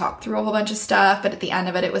 and we talked through a whole bunch of stuff. But at the end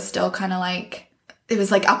of it, it was still kind of like, it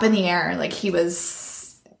was like up in the air. Like, he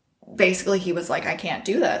was like, I can't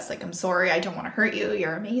do this. Like, I'm sorry. I don't want to hurt you.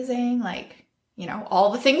 You're amazing. Like, you know,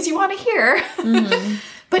 all the things you want to hear.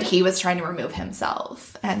 But he was trying to remove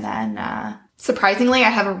himself. And then, surprisingly, I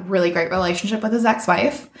have a really great relationship with his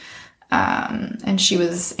ex-wife. And she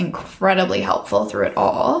was incredibly helpful through it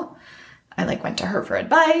all. I like went to her for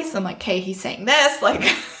advice. I'm like, hey, he's saying this. Like,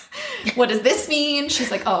 what does this mean?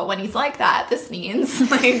 She's like, oh, when he's like that, this means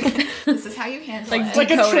like, this is how you handle it.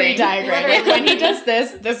 Like a tree diagram. Like, when he does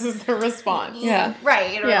this, this is the response. Yeah.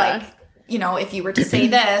 Right. Or like, you know, if you were to say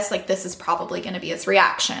this, like, this is probably going to be his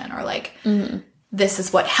reaction. Or like, this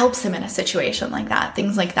is what helps him in a situation like that.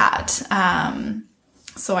 Things like that.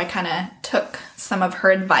 So I kind of took some of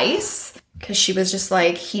her advice, because she was just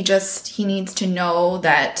like, he needs to know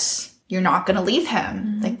that you're not going to leave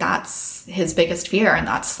him. Like, that's his biggest fear. And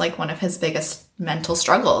that's like one of his biggest mental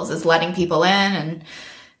struggles, is letting people in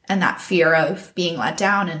and that fear of being let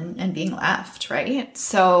down and being left. Right.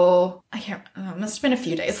 So it must have been a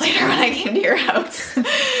few days later when I came to your house.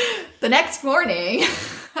 The next morning,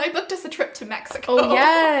 I booked us a trip to Mexico. Oh,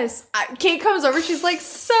 yes. Kate comes over. She's like,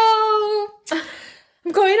 so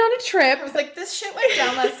I'm going on a trip. I was like, this shit went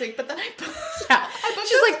down last week, but then I booked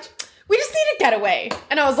She's like, we just need a getaway.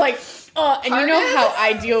 And I was like, and you know how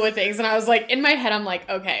I deal with things. And I was like, in my head, I'm like,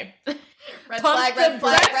 okay. Red flag.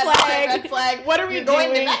 What are we You're doing?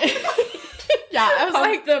 going to Mexico. Yeah, I was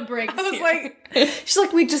like, the brakes. I was like, she's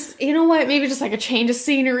like, we just, you know what? Maybe just like a change of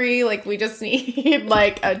scenery. Like, we just need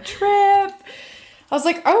like a trip. I was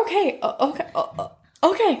like, okay.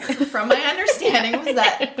 Okay. From my understanding was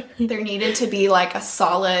that there needed to be like a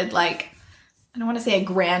solid, like, I don't want to say a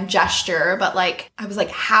grand gesture, but like, I was like,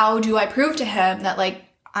 how do I prove to him that like,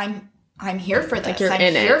 I'm here for this. Like, you're I'm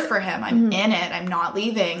in here it. for him. I'm in it. I'm not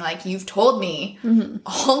leaving. Like, you've told me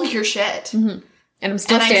all your shit. And I'm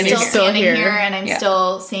still And standing, I'm still standing here, and I'm Yeah.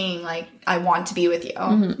 still saying like, I want to be with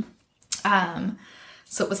you.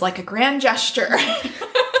 So it was like a grand gesture.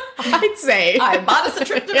 I'd say. I bought us a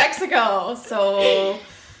trip to Mexico. So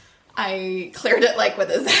I cleared it like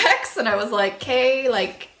with his ex, and I was like, okay,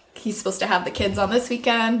 like, he's supposed to have the kids on this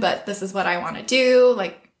weekend, but this is what I want to do.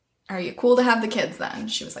 Like, are you cool to have the kids then?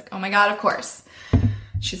 She was like, oh my God, of course.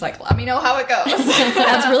 She's like, let me know how it goes.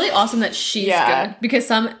 That's really awesome that she's Yeah. good. Because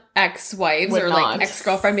some ex-wives Would or not. like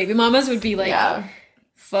ex-girlfriend baby mamas would be like,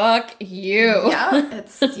 fuck you. Yeah,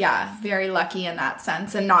 it's, very lucky in that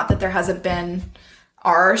sense. And not that there hasn't been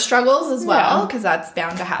our struggles as well, because that's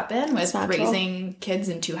bound to happen with raising kids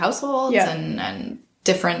in two households and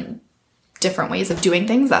different ways of doing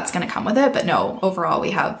things. That's going to come with it. But no, overall, we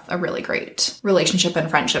have a really great relationship and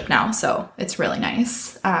friendship now. So it's really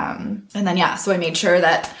nice. And then, so I made sure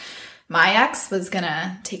that my ex was going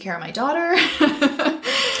to take care of my daughter.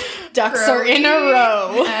 Ducks are in a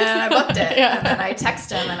row. And I booked it. And then I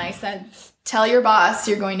texted him and I said, tell your boss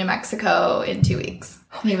you're going to Mexico in 2 weeks.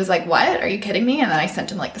 And he was like, what? Are you kidding me? And then I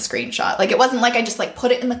sent him like the screenshot. Like, it wasn't like I just like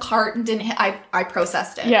put it in the cart and didn't hit. I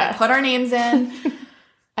processed it. Yeah. I put our names in.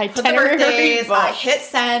 I put the birthdays. I hit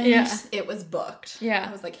send. Yeah. It was booked. Yeah.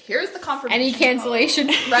 I was like, here's the confirmation. Any cancellation.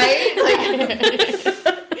 Right?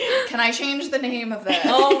 Like, can I change the name of this?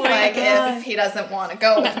 Oh my God. If he doesn't want to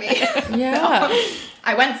go with me. Yeah.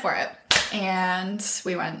 I went for it. And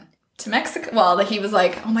we went to Mexico. Well, he was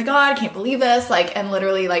like, oh my God, I can't believe this. Like, and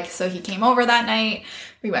literally, like, so he came over that night.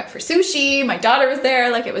 We went for sushi. My daughter was there.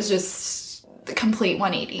 Like, it was just the complete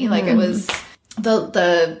 180. Like, it was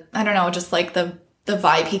the I don't know, just like the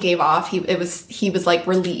vibe he gave off. He was like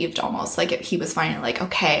relieved almost. Like, he was finally like,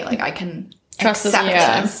 okay, like, I can Trust accept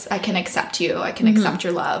us, this. I can accept you. I can accept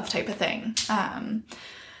your love type of thing.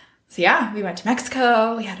 So yeah, we went to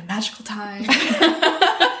Mexico. We had a magical time.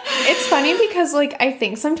 It's funny because, like, I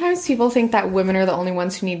think sometimes people think that women are the only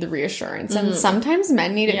ones who need the reassurance, and sometimes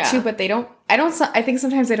men need it too, but they don't. I think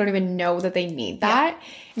sometimes they don't even know that they need that,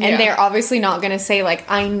 and they're obviously not going to say like,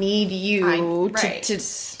 "I need you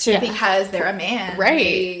to because they're a man,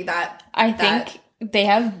 right?" I think they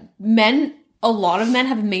have men. A lot of men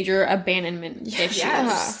have major abandonment issues,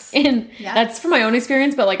 Yes. and that's from my own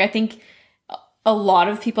experience. But like, I think a lot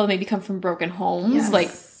of people maybe come from broken homes, Yes.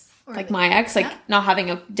 like my ex, like not having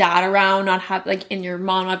a dad around, not have like, and your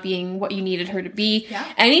mom not being what you needed her to be. Yeah.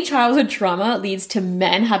 Any childhood trauma leads to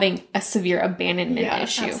men having a severe abandonment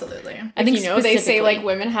issue. Absolutely. I think you know, they say specifically- like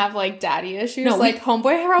women have like daddy issues. No, like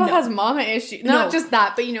Homeboy Harold has mama issues. Not No. just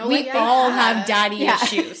that, but you know, we like all have daddy Yeah.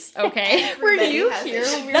 issues, okay? were Everybody you has here?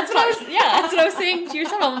 issues. When we That's were what I was. Yeah, that's what I was saying to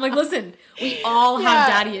yourself. I'm like, listen, we all have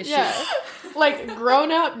daddy issues. Yeah. Like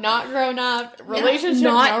grown up, not grown up, relationship,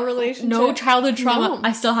 no relationship, no childhood trauma. No.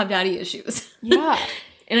 I still have daddy issues. Yeah.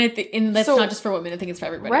 And I think, and that's So- not just for women. I think it's for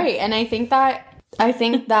everybody. Right. And I think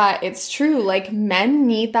that it's true. Like men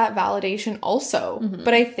need that validation also.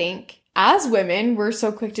 But I think as women, we're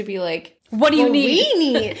so quick to be like, What do you well, need?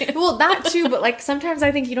 we need. Well, that too, but like sometimes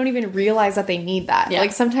I think you don't even realize that they need that. Yeah.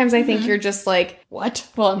 Like sometimes I think you're just like, what?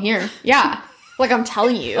 Well, I'm here. Yeah. Like I'm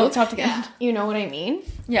telling you. Oh, it's tough to get. You know what I mean?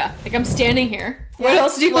 Yeah, like I'm standing here. What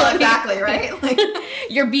else do you Well, want? exactly, right? Like,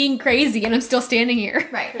 You're being crazy, and I'm still standing here.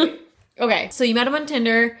 right. Okay, so you met him on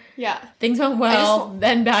Tinder. Yeah. Things went well,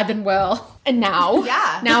 then bad, then well. And now?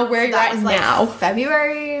 Yeah. Now where you're that at was like now.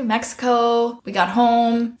 February, Mexico. We got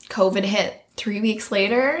home. COVID hit 3 weeks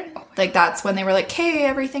later. Like that's when they were like, "Hey,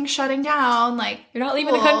 everything's shutting down." Like You're not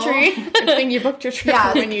leaving cool. the country. Good thing you booked your trip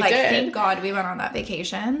Yeah, when you like did. thank God we went on that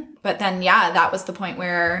vacation. But then yeah, that was the point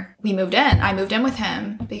where we moved in. I moved in with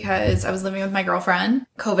him because I was living with my girlfriend.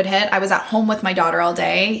 COVID hit. I was at home with my daughter all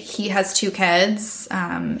day. He has 2 kids.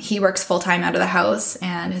 He works full-time out of the house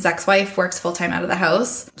and his ex-wife works full-time out of the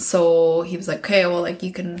house. So he was like, "Okay, well like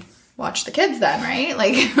you can watch the kids then, right?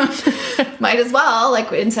 Like might as well,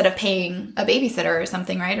 like instead of paying a babysitter or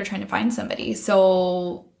something, right? Or trying to find somebody."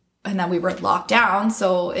 So, and then we were locked down,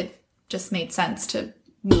 so it just made sense to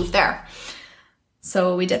move there.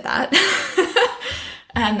 So we did that.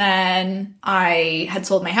 And then I had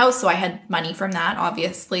sold my house, so I had money from that,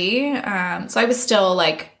 obviously. So I was still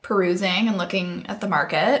like perusing and looking at the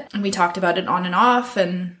market, and we talked about it on and off,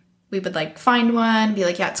 and we would like find one, be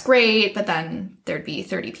like, yeah, it's great. But then there'd be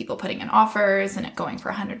 30 people putting in offers and it going for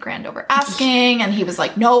 100 grand over asking. And he was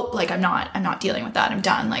like, nope, like I'm not dealing with that. I'm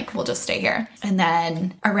done. Like, we'll just stay here. And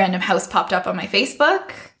then a random house popped up on my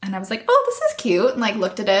Facebook and I was like, oh, this is cute. And like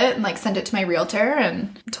looked at it and like sent it to my realtor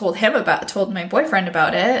and told my boyfriend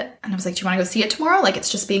about it. And I was like, do you want to go see it tomorrow? Like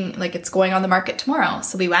it's going on the market tomorrow.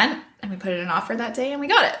 So we went and we put in an offer that day and we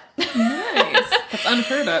got it. Nice. That's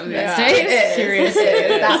unheard of these Yeah. days. It is. Seriously.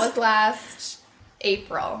 It is. That was last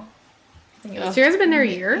April. I think it was So you guys have been there a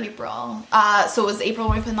year? April. So it was April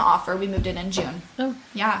when we put in the offer. We moved in June. Oh.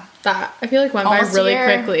 Yeah. That I feel like went Almost by really a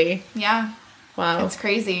year. quickly. Yeah. Wow. It's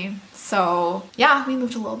crazy. So yeah, we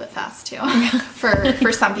moved a little bit fast too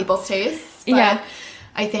for some people's tastes. But Yeah.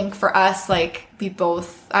 I think for us, like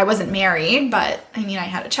I wasn't married, but I mean, I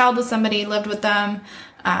had a child with somebody, lived with them.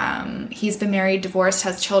 He's been married, divorced,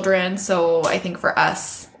 has children. So I think for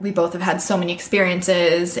us, we both have had so many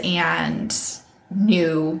experiences and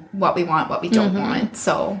knew what we want, what we don't want.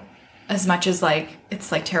 So as much as like,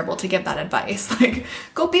 it's like terrible to give that advice, like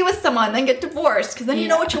go be with someone, then get divorced. Cause then you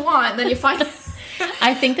know what you want. And then you find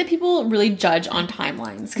I think that people really judge on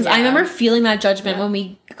timelines because I Yeah. remember feeling that judgment when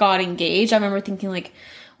we got engaged. I remember thinking like,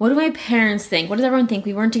 what do my parents think? What does everyone think?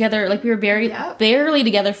 We weren't together, like we were barely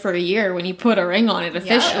together for a year when you put a ring on it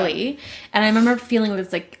officially. And I remember feeling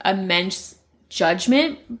this like immense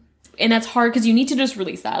judgment, and that's hard because you need to just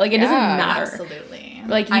release that. Like it doesn't matter. absolutely.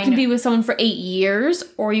 Like you can be with someone for 8 years,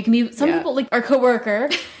 or you can be some people like our coworker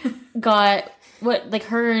got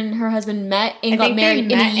her and her husband met and got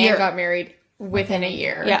married in a year. And got married within a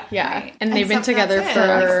year. Yeah. Yeah. Right. And they've been that's together it. for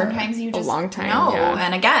Like, sometimes you just a long time. know. Yeah.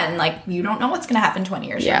 And again, like you don't know what's going to happen 20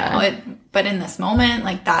 years Yeah. from now. But in this moment,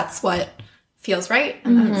 like that's what feels right.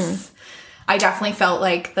 And that's, I definitely felt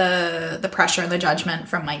like the pressure and the judgment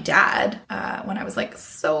from my dad when I was like,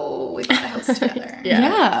 so we bought a house together.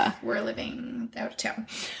 Yeah. We're living out of town.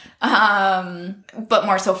 But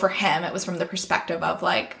more so for him, it was from the perspective of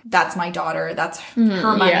like, that's my daughter, that's her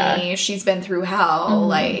money, yeah. she's been through hell,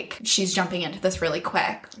 like she's jumping into this really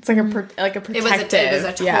quick. It's like a protective. It was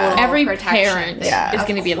a total Every protection. parent is Of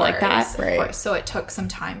gonna be like that, course, right. Of course. So it took some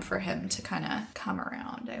time for him to kind of come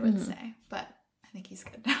around, I would say. But I think he's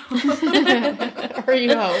good now. Or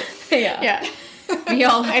you hope. Yeah. Yeah. We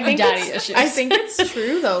all have daddy it's- issues. I think it's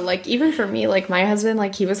true though. Like even for me, like my husband,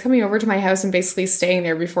 like he was coming over to my house and basically staying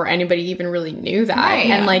there before anybody even really knew that. Right.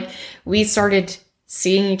 And like we started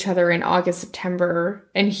seeing each other in August, September,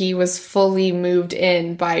 and he was fully moved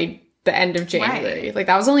in by the end of January. Right. Like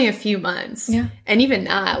that was only a few months. Yeah. And even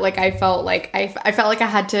that, like I felt like I felt like I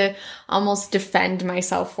had to almost defend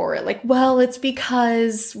myself for it. Like, well, it's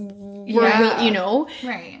because we're, Yeah. you know.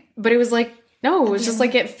 Right. But it was like, No, it was just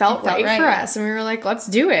like it felt right for right. us. And we were like, let's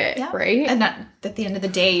do it. Yeah. Right? And at the end of the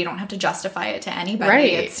day, you don't have to justify it to anybody.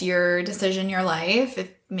 Right. It's your decision, your life.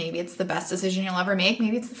 If maybe it's the best decision you'll ever make,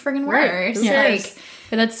 maybe it's the friggin' Right. worst. Who cares? Like,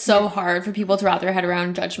 But that's so hard for people to wrap their head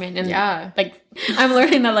around judgment. And Yeah. like, I'm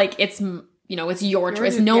learning that like it's, you know, it's your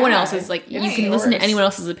choice. No one yeah. else's. Like, you Right. can listen to Yours. anyone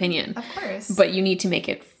else's opinion, of course. but you need to make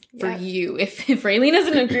it for Yeah. you. If Raylene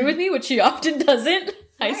doesn't agree with me, which she often doesn't,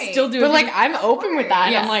 I Right. still do. But agree. like, I'm open with that.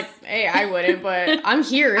 And Yes. I'm like, hey, I wouldn't, but I'm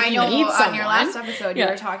here if I you know need someone. on your last episode you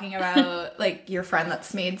Yeah. were talking about like your friend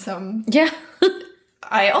that's made some. yeah.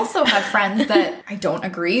 I also have friends that I don't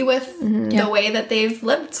agree with Mm-hmm. the way that they've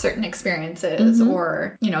lived certain experiences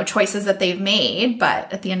or, you know, choices that they've made.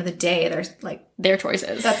 But at the end of the day, there's like, Their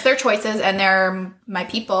choices. that's their choices and they're my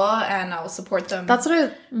people and I'll support them. That's what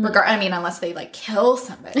it I mean, unless they like kill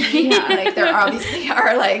somebody. Yeah. Like there obviously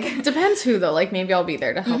are like. depends who though. Like maybe I'll be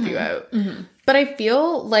there to help you out. But I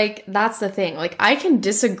feel like that's the thing. Like I can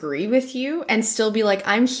disagree with you and still be like,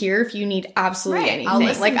 I'm here if you need absolutely Right, I'll anything.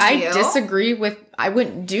 listen Like to I you. disagree with, I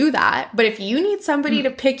wouldn't do that. But if you need somebody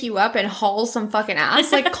to pick you up and haul some fucking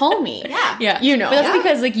ass, like call me. Yeah. Yeah. You know. But that's Yeah.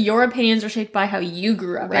 because like your opinions are shaped by how you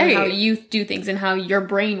grew up and how Right. you do things and how your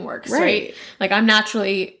brain works, right? Right. Like I'm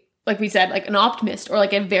naturally, like we said, like an optimist or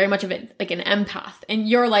like a very much of it, like an empath. And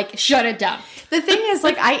you're like, shut it down. The thing is,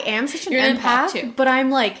 like, I am such an You're an empath, empath, too. but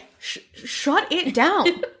I'm like, shut it down.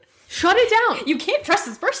 Shut it down. You can't trust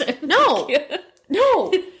this person. No.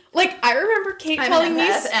 No. Like, I remember Kate I'm telling an me.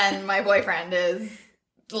 empath and my boyfriend is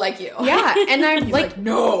like you. Yeah. And I'm He's like,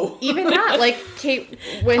 no. even that, like, Kate,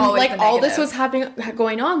 when Always like the all this negative. was happening,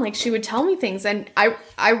 going on, like, she would tell me things, and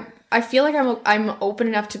I feel like I'm open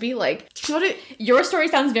enough to be like, shut it. Your story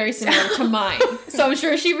sounds very similar to mine. So I'm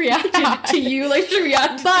sure she reacted to you like she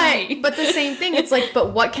reacted to me. But the same thing, it's like,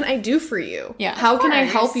 but what can I do for you? Yeah. How can I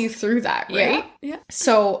course. help you through that, right? Yeah.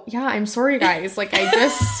 So, yeah, I'm sorry, guys. Like, I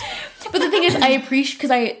just. But the thing is, I appreciate,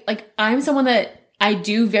 because I'm someone that I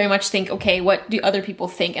do very much think, okay, what do other people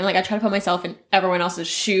think? And like, I try to put myself in everyone else's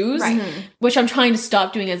shoes, Right. which I'm trying to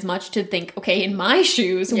stop doing as much to think, okay, in my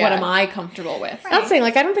shoes, Yeah. what am I comfortable with? Not saying,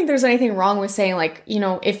 like, I don't think there's anything wrong with saying, like, you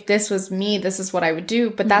know, if this was me, this is what I would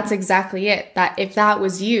do. But that's exactly it. That if that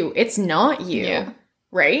was you, it's not you. Yeah.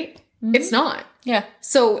 Right? It's not. Yeah.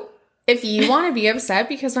 So if you want to be upset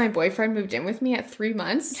because my boyfriend moved in with me at 3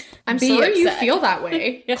 months, I'm Be sorry you upset. feel that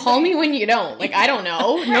way. Call me when you don't. Like, I don't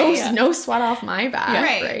know. Right. No sweat off my back.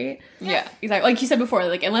 Right. Right? Yeah. Exactly. Like you said before,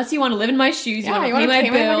 like, unless you want to live in my shoes, Yeah, you you want want to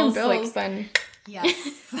to pay my bills, bills, like, then Yes.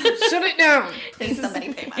 shut it down. Please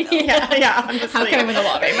somebody pay my bill. Yeah, honestly. How can I win the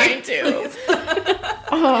lottery? Mine too.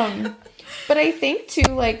 But I think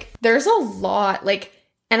too, like, there's a lot, like,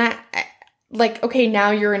 and I like, okay,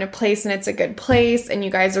 now you're in a place and it's a good place and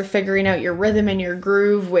you guys are figuring out your rhythm and your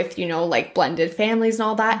groove with, you know, like blended families and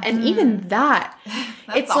all that. And even that,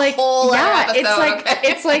 it's a like, whole yeah, other it's episode, like,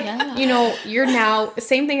 okay. it's like, Yeah. you know, you're now,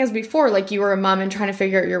 same thing as before, like you were a mom and trying to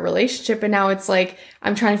figure out your relationship. And now it's like,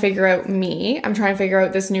 I'm trying to figure out me. I'm trying to figure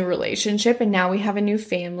out this new relationship. And now we have a new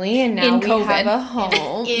family and now In we COVID. have a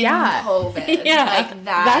home. In yeah. COVID. Yeah. Like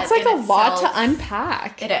that. That's like in a lot itself- to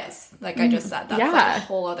unpack. It is. Like I just said, that's Yeah. like a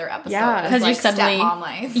whole other episode. Yeah. It's 'Cause you're like suddenly- stepmom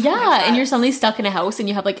life. yeah, Like and you're that's- suddenly stuck in a house and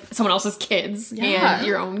you have like someone else's kids Yeah. and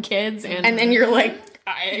your own kids, and And then you're like,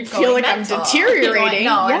 I feel going like mental. I'm deteriorating.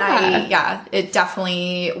 No, yeah. and it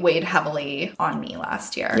definitely weighed heavily on me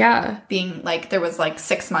last year. Yeah. Being like, there was like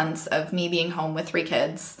 6 months of me being home with 3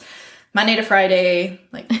 kids, Monday to Friday,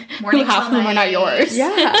 like morning half till of them are not night. yours.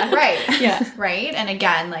 Yeah. Right. Yeah. Right. And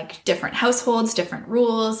again, like different households, different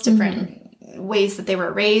rules, different ways that they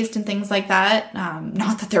were raised and things like that.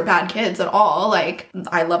 Not that they're bad kids at all. Like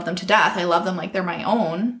I love them to death. I love them like they're my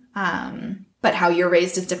own. But how you're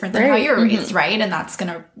raised is different than how Right. you're raised, right? And that's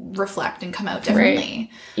going to reflect and come out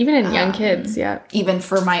differently. Even in young kids, yeah. Even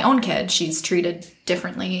for my own kid, she's treated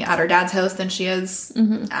differently at her dad's house than she is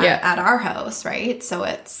Yeah. at our house, right? So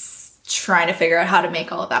it's trying to figure out how to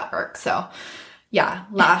make all of that work. So yeah,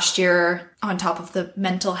 last year, on top of the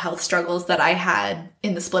mental health struggles that I had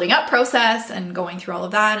in the splitting up process and going through all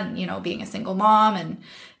of that and, you know, being a single mom and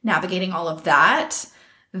navigating all of that,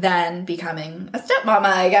 then becoming a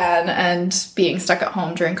stepmama again and being stuck at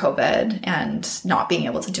home during COVID and not being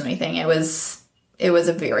able to do anything. It was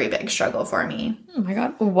a very big struggle for me. Oh my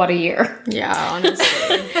god, what a year! Yeah, honestly.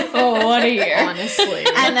 Oh, what a year! honestly.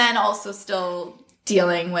 And then also still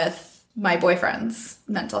dealing with my boyfriend's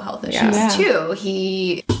mental health issues Yeah.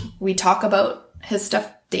 too. We talk about his stuff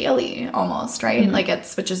daily almost, right? Like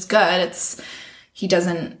which is good. He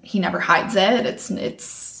never hides it.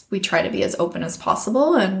 It's we try to be as open as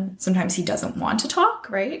possible, and sometimes he doesn't want to talk,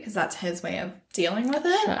 right? Because that's his way of dealing with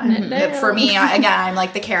it. For me, I'm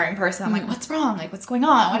like the caring person. I'm like, what's wrong? Like, what's going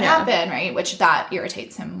on? What happened? Right? Which that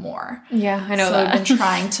irritates him more. Yeah, I know so that. I've been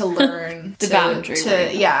trying to learn the boundary.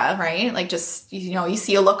 Right? Like, just, you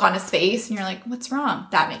see a look on his face and you're like, what's wrong?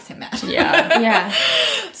 That makes him mad. Yeah.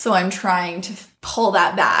 So I'm trying to pull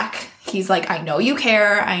that back. He's like, I know you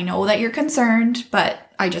care. I know that you're concerned, but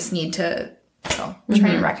I just need to. So I'm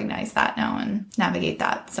trying to recognize that now and navigate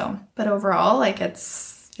that. So, but overall, like,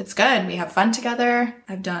 it's good. We have fun together.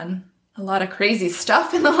 I've done a lot of crazy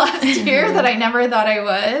stuff in the last year that I never thought I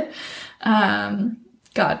would.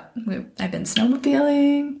 I've been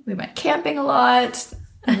snowmobiling. We went camping a lot.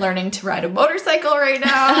 I'm learning to ride a motorcycle right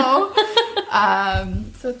now.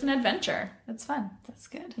 So it's an adventure. It's fun. That's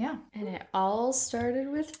good. Yeah. And it all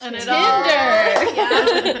started with Tinder.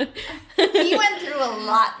 He went through a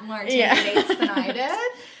lot more Tinder dates than I did.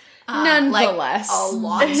 Nonetheless. Like, a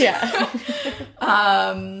lot. Yeah.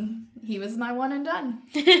 He was my one and done.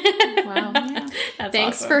 Wow. Yeah.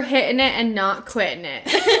 Thanks awesome. for hitting it and not quitting it.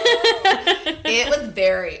 It was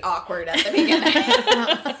very awkward at the beginning.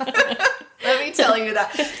 Let me tell you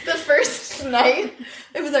that. The first night,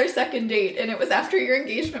 it was our second date, and it was after your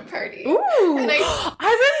engagement party. Ooh. And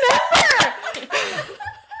I remember!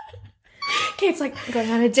 Kate's like, going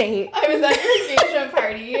on a date. I was at your engagement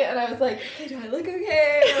party, and I was like, okay, do I look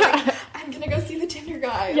okay? Like, I'm gonna go see the Tinder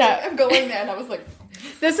guy. Yeah. Like, I'm going there, and I was like,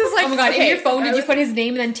 This is like, Oh my god, in your phone, did you was- put his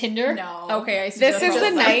name and then Tinder? No. Okay, I see. This is it the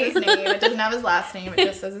just night- says his name. It doesn't have his last name. It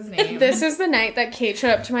just says his name. This is the night that Kate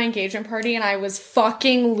showed up to my engagement party and I was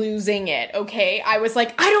fucking losing it, okay? I was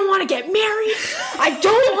like, I don't want to get married. I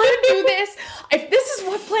don't want to do this. If this is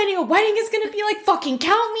what planning a wedding is going to be like, fucking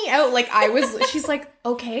count me out. Like, she's like,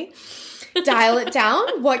 okay, dial it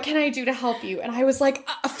down. What can I do to help you? And I was like,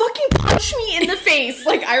 fucking punch me in the face.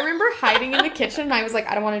 Like, I remember hiding in the kitchen and I was like,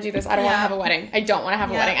 I don't want to do this. I don't want to have a wedding. I don't want to have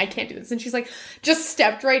a wedding. I can't do this. And she's like, just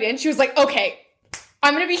stepped right in. She was like, okay,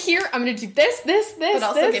 I'm going to be here. I'm going to do this, But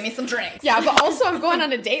also this. give me some drinks. Yeah, but also I'm going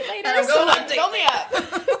on a date later. I'm So going on a like, date fill me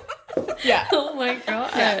up. Yeah. Oh my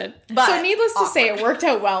god. Yeah. But So needless to say, it worked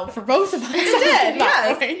out well for both of us.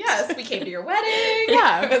 it did. Yes. We came to your wedding.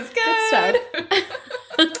 Yeah. It was good.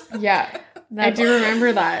 Good stuff. Yeah. I do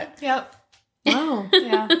remember that. Yep. Wow.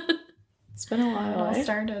 Yeah. It's been a It while. all eh?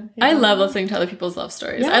 started. I love listening to other people's love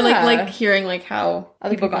stories. I Yeah. like hearing like how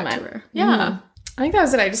Other people people got to met. her. Yeah. I think that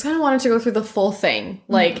was it. I just kind of wanted to go through the full thing.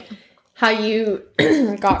 Like, how you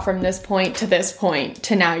got from this point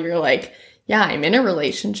to now you're like, yeah, I'm in a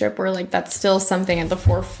relationship where like that's still something at the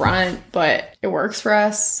forefront, but it works for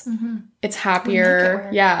us. It's happier.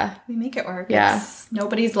 work. Yeah. We make it work. Yeah.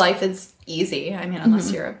 Nobody's life is easy. I mean,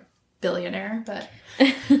 unless you're a billionaire, but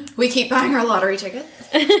we keep buying our lottery tickets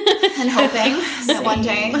and hoping that one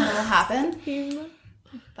day it will happen.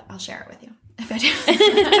 But I'll share it with you if I do.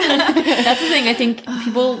 That's the thing. I think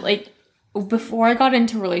people like before I got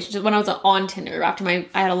into relationships, when I was on Tinder after I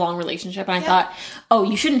had a long relationship, and I thought, oh,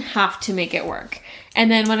 you shouldn't have to make it work. And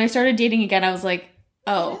then when I started dating again, I was like,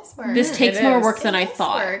 oh, It is work. this takes It more is. work than I It does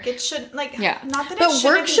thought. work. It should not that But it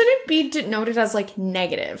work shouldn't be denoted as like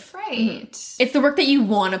negative. right. It's the work that you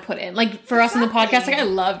want to put in. Like for us in the podcast, like I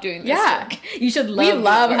love doing this Yeah. work. You should love We this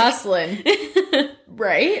love work. hustling.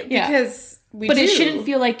 Right? Yeah. Because we But do. it shouldn't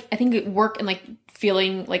feel like, I think work and like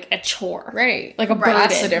feeling like a chore. right. Like a burden.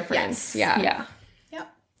 That's the difference. Yes. Yeah. Yeah.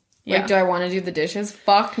 Yep. Like, do I want to do the dishes?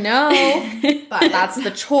 Fuck no. But That's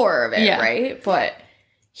the chore of it, Yeah. right? But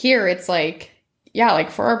here it's like, yeah,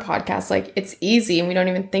 like for our podcast, like it's easy and we don't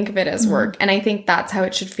even think of it as work. And I think that's how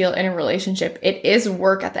it should feel in a relationship. It is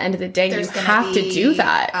work at the end of the day. there's You gonna have to be do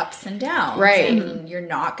that. ups and downs, Right. And you're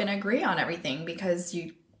not going to agree on everything because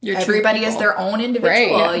You're two everybody is people. their own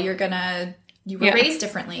individual. Right, You were Yeah. raised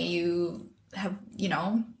differently. You have,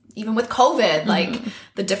 even with COVID, like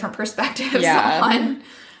the different perspectives Yeah. on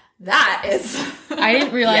that is. I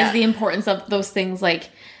didn't realize Yeah. the importance of those things. Like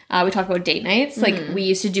we talk about date nights. Like we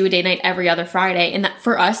used to do a date night every other Friday, and that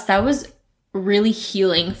for us that was really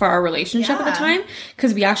healing for our relationship at the Yeah. time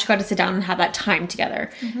because we actually got to sit down and have that time together.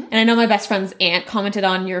 And I know my best friend's aunt commented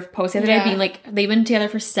on your post the other day, Yeah. being like they've been together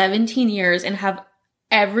for 17 years and have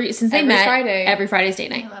since they Every met Friday. every Friday's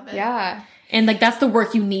date night, I love it. Yeah. and like that's the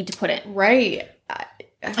work you need to put in. Right.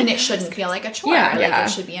 And it shouldn't feel like a chore. Yeah. Like Yeah. it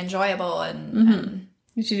should be enjoyable and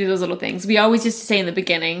You should do those little things. We always used to say in the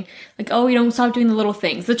beginning, like, oh, you don't stop doing the little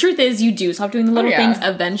things. The truth is you do stop doing the little yeah. things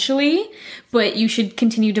eventually, but you should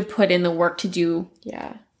continue to put in the work to do,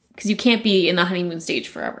 Yeah. because you can't be in the honeymoon stage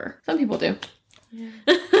forever. Some people do. Yeah.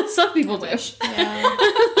 Some people do.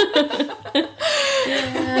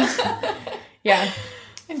 Yeah.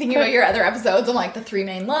 I'm thinking about your other episodes. I'm like the 3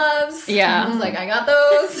 main loves. Yeah. I was like, I got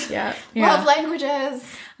those. Yeah. Love languages.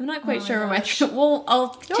 I'm not quite sure where my... Well,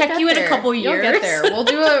 I'll check get you in there. a couple years. You'll get there. We'll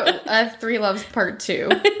do a 3 Loves Part 2,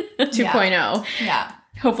 2.0. Yeah.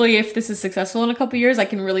 Hopefully, if this is successful in a couple years, I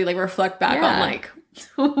can really like reflect back on like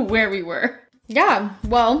where we were. Yeah.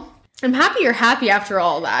 Well, I'm happy you're happy after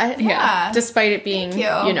all that. Yeah. Despite it being,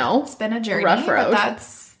 you know, it's been a journey, rough road. but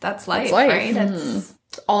that's life, It's life. right? It's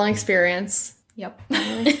all an experience. yep. All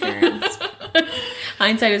an experience.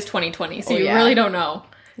 Hindsight is 20/20, so Oh, you yeah. really don't know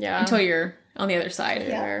Yeah. until you're on the other side.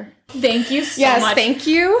 Yeah. Thank you so Yes, much thank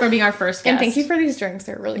you. for being our first guest. And thank you for these drinks.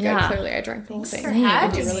 They're really Yeah. good. Clearly, I drank the whole thing. for I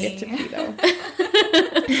having do really me. get to pee, though.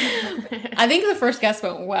 I think the first guest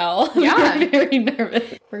went well. Yeah. We were very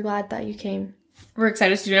nervous. We're glad that you came. We're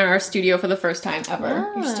excited to do it in our studio for the first time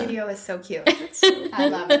ever. Your studio is so cute. I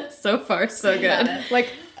love it. So far, so Love good. it. Like,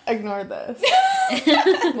 ignore this.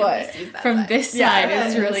 What? From this side,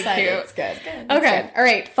 it's really cute. It's good. Okay. All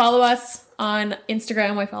right. Follow us on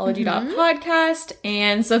Instagram, wifeology.podcast,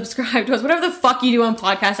 and subscribe to us. Whatever the fuck you do on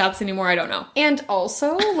podcast apps anymore, I don't know. And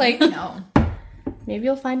also, like, No. maybe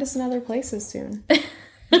you'll find us in other places soon.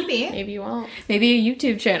 Maybe. Maybe you won't. Maybe a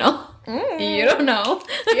YouTube channel. You don't know.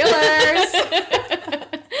 Feelers.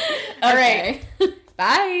 All right.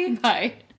 Bye. Bye.